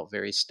Ellie felt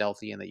very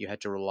stealthy and that you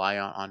had to rely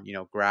on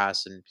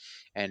grass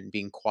and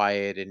being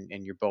quiet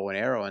and your bow and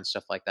arrow and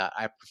stuff like that.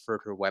 I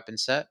preferred her weapon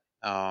set.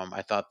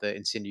 I thought the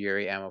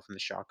incendiary ammo from the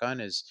shotgun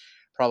is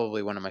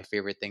probably one of my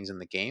favorite things in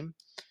the game.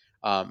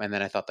 And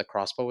then I thought the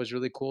crossbow was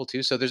really cool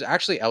too. So there's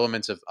actually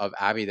elements of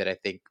Abby that I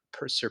think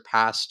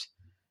surpassed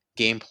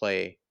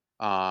gameplay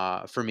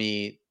for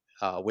me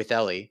with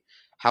Ellie.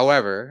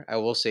 However, I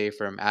will say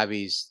from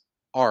Abby's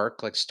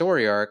arc, like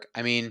story arc,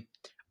 I mean,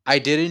 I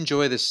did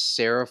enjoy the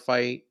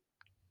Seraphite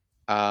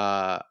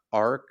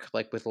arc,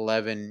 like with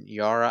Lev and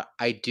Yara.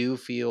 I do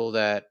feel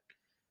that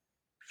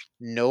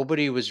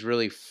nobody was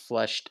really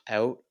fleshed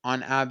out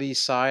on Abby's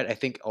side. I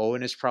think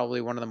Owen is probably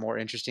one of the more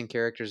interesting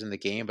characters in the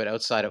game, but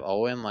outside of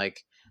Owen,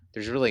 like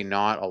there's really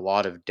not a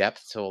lot of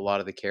depth to a lot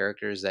of the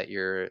characters that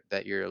you're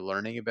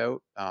learning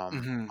about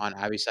Hmm. on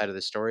Abby's side of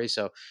the story.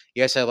 So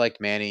yes, I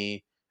liked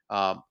Manny.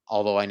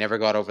 Although I never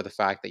got over the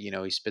fact that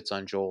he spits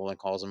on Joel and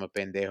calls him a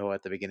pendejo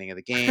at the beginning of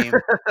the game.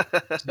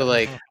 So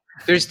like,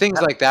 there's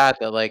things like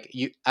that like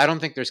I don't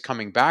think there's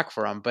coming back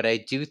from, but I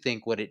do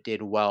think what it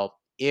did well,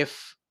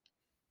 if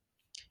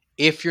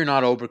you're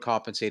not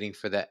overcompensating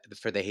for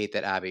the hate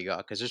that Abby got,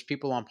 because there's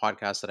people on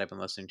podcasts that I've been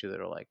listening to that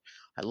are like,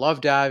 I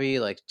loved Abby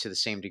like to the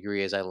same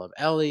degree as I love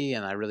Ellie,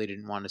 and I really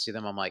didn't want to see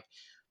them. I'm like,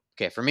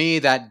 okay, for me,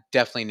 that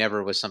definitely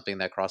never was something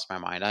that crossed my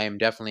mind. I am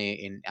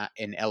definitely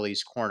in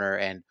Ellie's corner,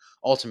 and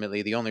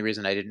ultimately, the only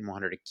reason I didn't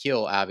want her to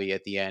kill Abby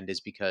at the end is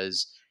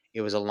because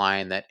it was a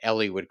line that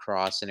Ellie would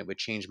cross, and it would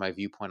change my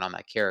viewpoint on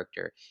that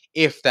character.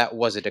 If that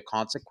wasn't a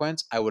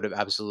consequence, I would have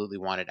absolutely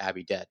wanted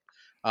Abby dead.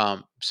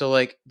 So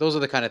like those are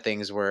the kind of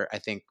things where I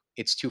think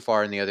it's too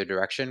far in the other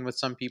direction with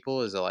some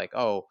people. Is they're like,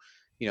 oh,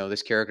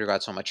 this character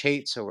got so much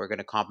hate, so we're going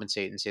to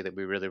compensate and say that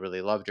we really, really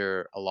loved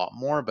her a lot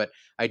more. But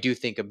I do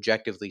think,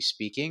 objectively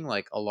speaking,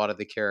 like a lot of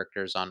the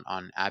characters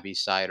on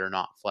Abby's side are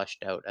not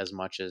fleshed out as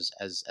much as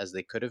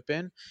they could have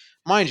been.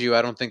 Mind you,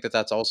 I don't think that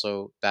that's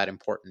also that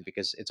important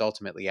because it's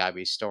ultimately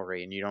Abby's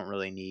story, and you don't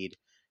really need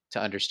to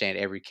understand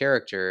every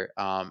character.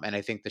 And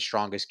I think the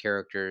strongest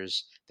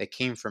characters that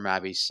came from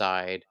Abby's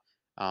side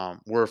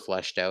were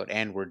fleshed out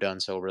and were done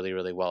so really,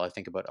 really well. I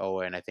think about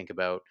Owen. I think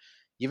about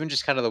even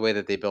just kind of the way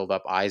that they build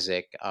up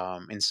Isaac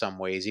in some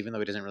ways, even though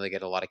he doesn't really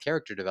get a lot of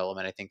character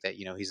development. I think that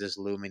he's this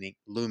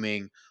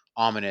looming,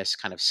 ominous,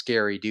 kind of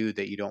scary dude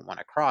that you don't want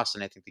to cross.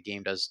 And I think the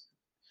game does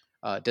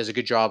a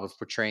good job of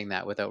portraying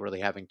that without really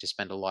having to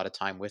spend a lot of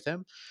time with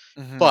him.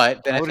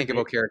 But then I I would think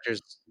agree. about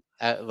characters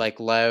like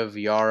Lev,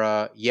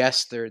 Yara.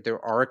 Yes,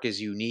 their arc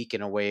is unique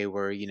in a way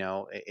where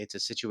it's a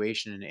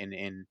situation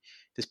in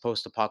this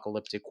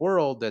post-apocalyptic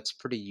world that's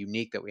pretty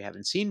unique that we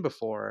haven't seen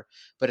before.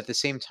 But at the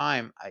same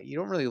time, you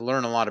don't really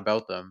learn a lot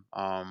about them.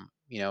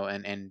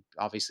 And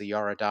obviously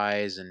Yara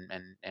dies, and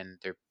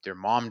their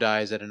mom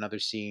dies at another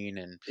scene,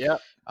 and Yeah.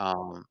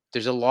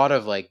 there's a lot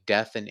of like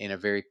death in a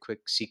very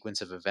quick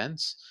sequence of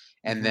events.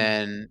 And hmm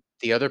then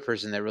the other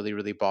person that really,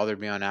 really bothered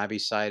me on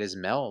Abby's side is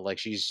Mel. Like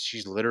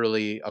she's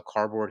literally a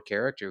cardboard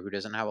character who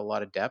doesn't have a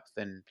lot of depth,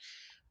 and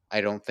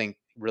I don't think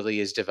really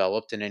is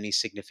developed in any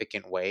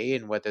significant way.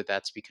 And whether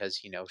that's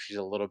because she's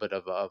a little bit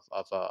of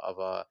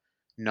a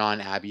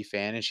non-Abby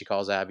fan, and she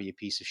calls Abby a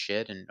piece of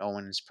shit, and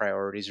Owen's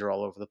priorities are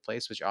all over the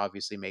place, which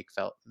obviously make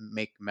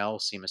Mel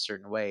seem a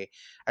certain way.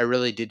 I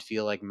really did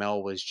feel like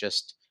Mel was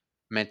just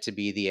meant to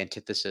be the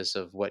antithesis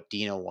of what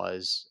Dina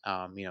was.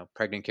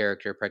 Pregnant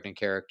character, pregnant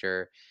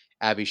character.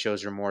 Abby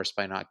shows remorse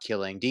by not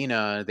killing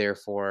Dina,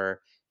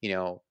 therefore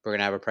we're going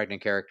to have a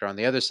pregnant character on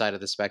the other side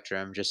of the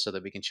spectrum just so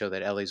that we can show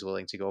that Ellie's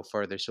willing to go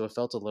further. So it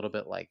felt a little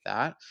bit like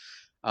that.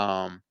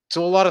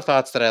 So a lot of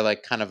thoughts that I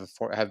like kind of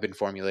have been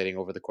formulating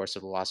over the course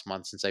of the last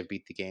month since I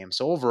beat the game.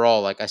 So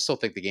overall, like I still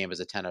think the game is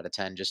a 10 out of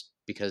 10 just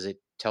because it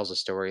tells a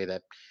story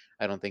that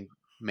I don't think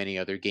many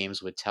other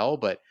games would tell.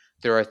 But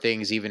there are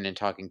things, even in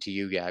talking to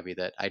you, Gabby,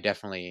 that I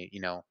definitely,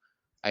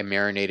 I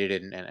marinated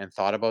and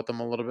thought about them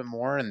a little bit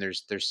more. And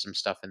there's some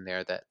stuff in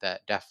there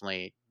that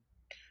definitely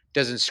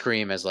doesn't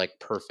scream as like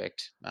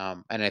perfect.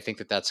 And I think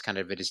that that's kind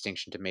of a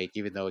distinction to make,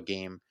 even though a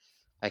game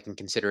I can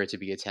consider it to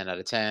be a 10 out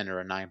of 10 or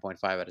a 9.5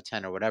 out of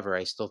 10 or whatever.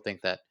 I still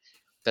think that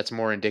that's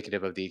more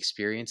indicative of the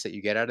experience that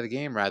you get out of the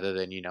game rather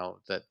than,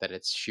 that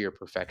it's sheer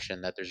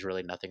perfection, that there's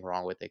really nothing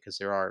wrong with it. Cause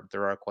there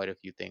are quite a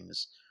few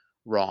things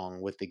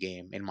wrong with the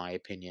game, in my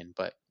opinion,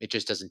 but it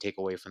just doesn't take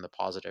away from the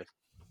positive.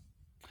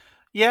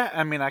 Yeah,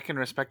 I mean, I can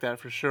respect that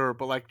for sure.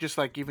 But like, just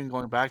like even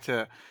going back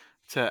to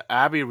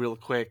Abby real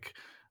quick,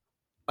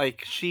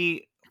 like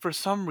she for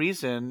some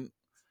reason,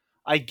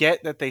 I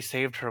get that they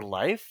saved her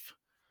life,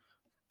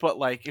 but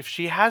like if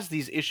she has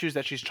these issues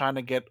that she's trying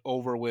to get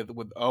over with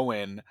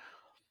Owen,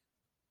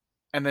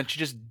 and then she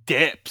just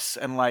dips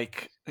and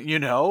like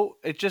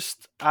it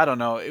just I don't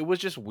know, it was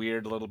just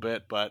weird a little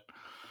bit, but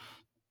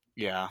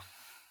yeah.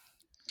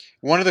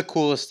 One of the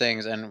coolest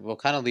things, and we'll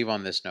kind of leave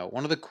on this note,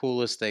 one of the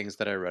coolest things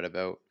that I read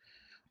about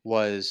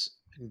was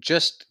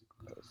just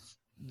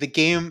the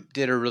game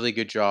did a really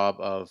good job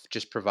of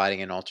just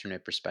providing an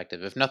alternate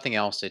perspective. If nothing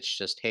else, it's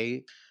just,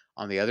 hey,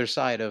 on the other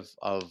side of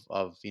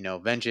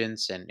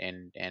vengeance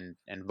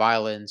and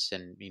violence,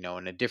 and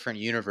in a different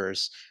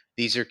universe,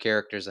 these are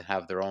characters that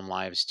have their own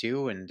lives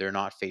too, and they're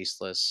not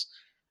faceless,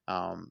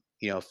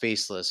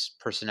 faceless,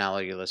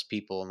 personalityless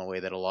people in the way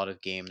that a lot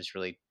of games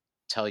really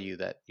tell you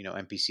that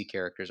NPC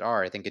characters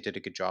are. I think it did a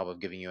good job of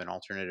giving you an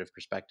alternative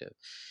perspective.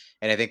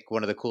 And I think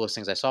one of the coolest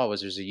things I saw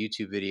was there's a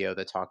YouTube video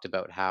that talked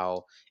about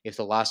how if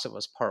The Last of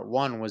Us Part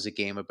 1 was a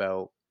game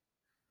about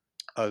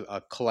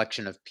a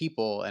collection of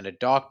people and a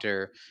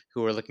doctor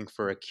who were looking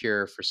for a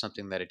cure for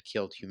something that had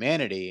killed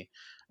humanity,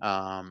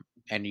 and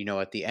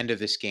at the end of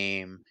this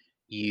game,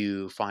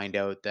 you find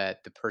out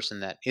that the person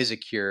that is a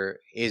cure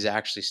is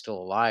actually still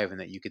alive and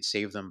that you could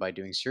save them by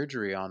doing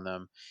surgery on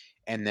them.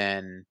 And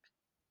then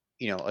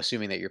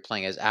assuming that you're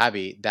playing as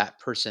Abby, that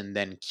person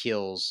then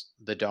kills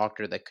the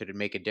doctor that could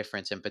make a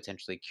difference and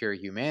potentially cure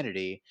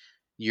humanity.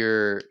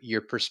 Your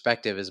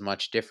perspective is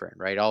much different,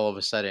 right? All of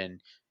a sudden,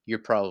 you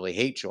probably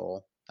hate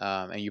Joel,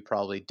 and you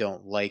probably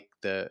don't like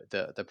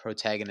the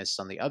protagonists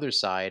on the other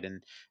side,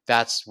 and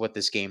that's what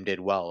this game did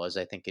well. Is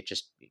I think it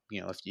just,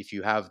 if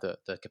you have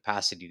the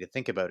capacity to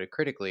think about it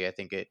critically, I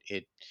think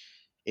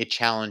it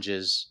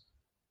challenges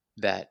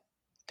that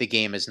the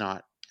game is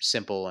not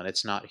simple and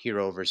it's not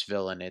hero versus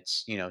villain.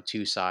 It's,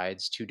 two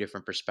sides, two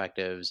different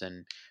perspectives,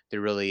 and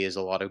there really is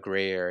a lot of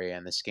gray area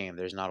in this game.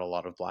 There's not a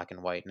lot of black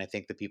and white. And I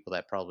think the people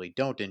that probably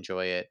don't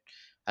enjoy it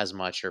as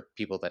much are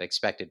people that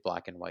expected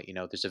black and white.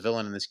 There's a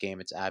villain in this game,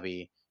 it's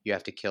Abby, you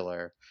have to kill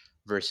her,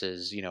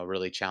 versus,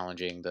 really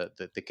challenging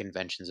the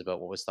conventions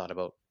about what was thought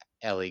about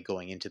Ellie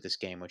going into this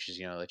game, which is,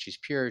 that she's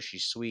pure,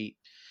 she's sweet.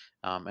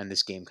 And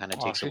this game kind of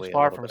takes she's away a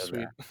far little from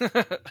bit of sweet.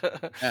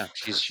 that. Yeah,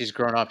 she's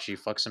grown up. She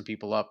fucks some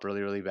people up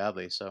really, really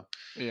badly. So,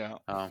 Yeah.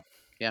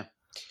 yeah.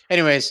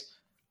 Anyways,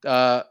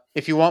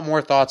 if you want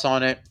more thoughts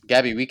on it,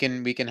 Gabby, we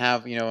can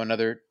have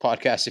another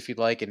podcast if you'd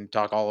like and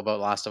talk all about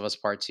Last of Us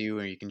Part 2,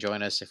 or you can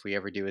join us if we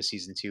ever do a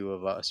season 2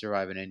 of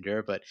Survive and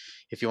Endure. But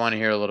if you want to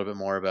hear a little bit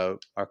more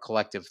about our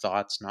collective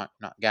thoughts, not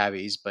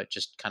Gabby's, but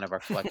just kind of our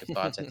collective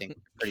thoughts, I think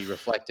pretty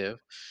reflective.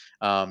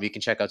 You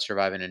can check out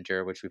Survive and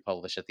Endure, which we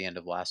published at the end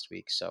of last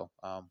week. So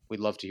we'd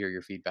love to hear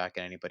your feedback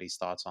and anybody's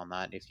thoughts on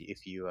that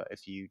if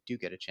you do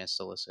get a chance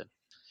to listen.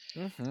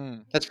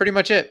 Mm-hmm. That's pretty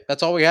much it.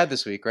 That's all we had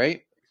this week,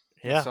 right?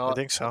 Yeah, I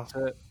think so.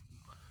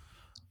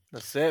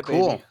 That's it,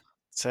 Cool. baby.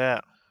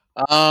 That's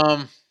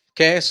it.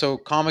 Okay, so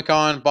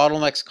Comic-Con,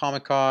 Bottlenecks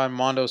Comic-Con,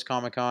 Mondo's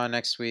Comic-Con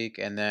next week,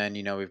 and then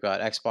we've got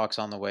Xbox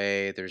on the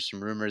way. There's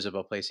some rumors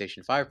about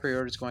PlayStation 5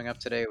 pre-orders going up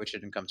today, which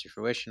didn't come to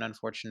fruition,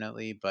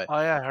 unfortunately. But Oh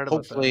yeah, I heard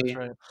about that. That's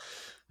right.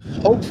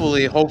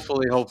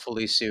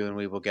 hopefully soon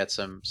we will get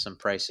some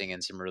pricing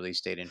and some release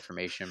date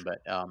information.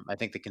 But I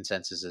think the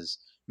consensus is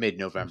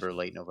mid-November,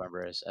 late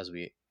November, as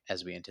we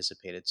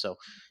anticipated. So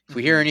if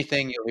we hear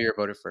anything, you'll hear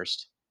about it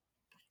first.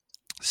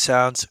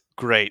 Sounds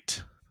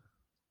great.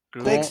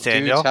 Cool. Thanks,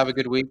 Daniel. Dudes, have a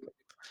good week.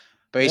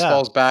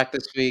 Baseball's back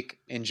this week.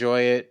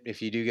 Enjoy it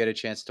if you do get a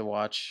chance to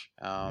watch.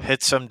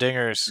 Hit some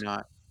dingers.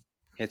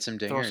 Hit some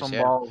dingers. Throw some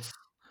balls.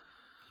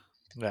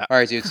 Yeah. All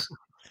right, dudes.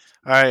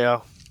 All right,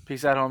 yo.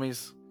 Peace out,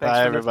 homies. Thanks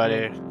Bye, for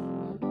everybody.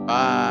 listening.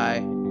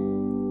 Bye.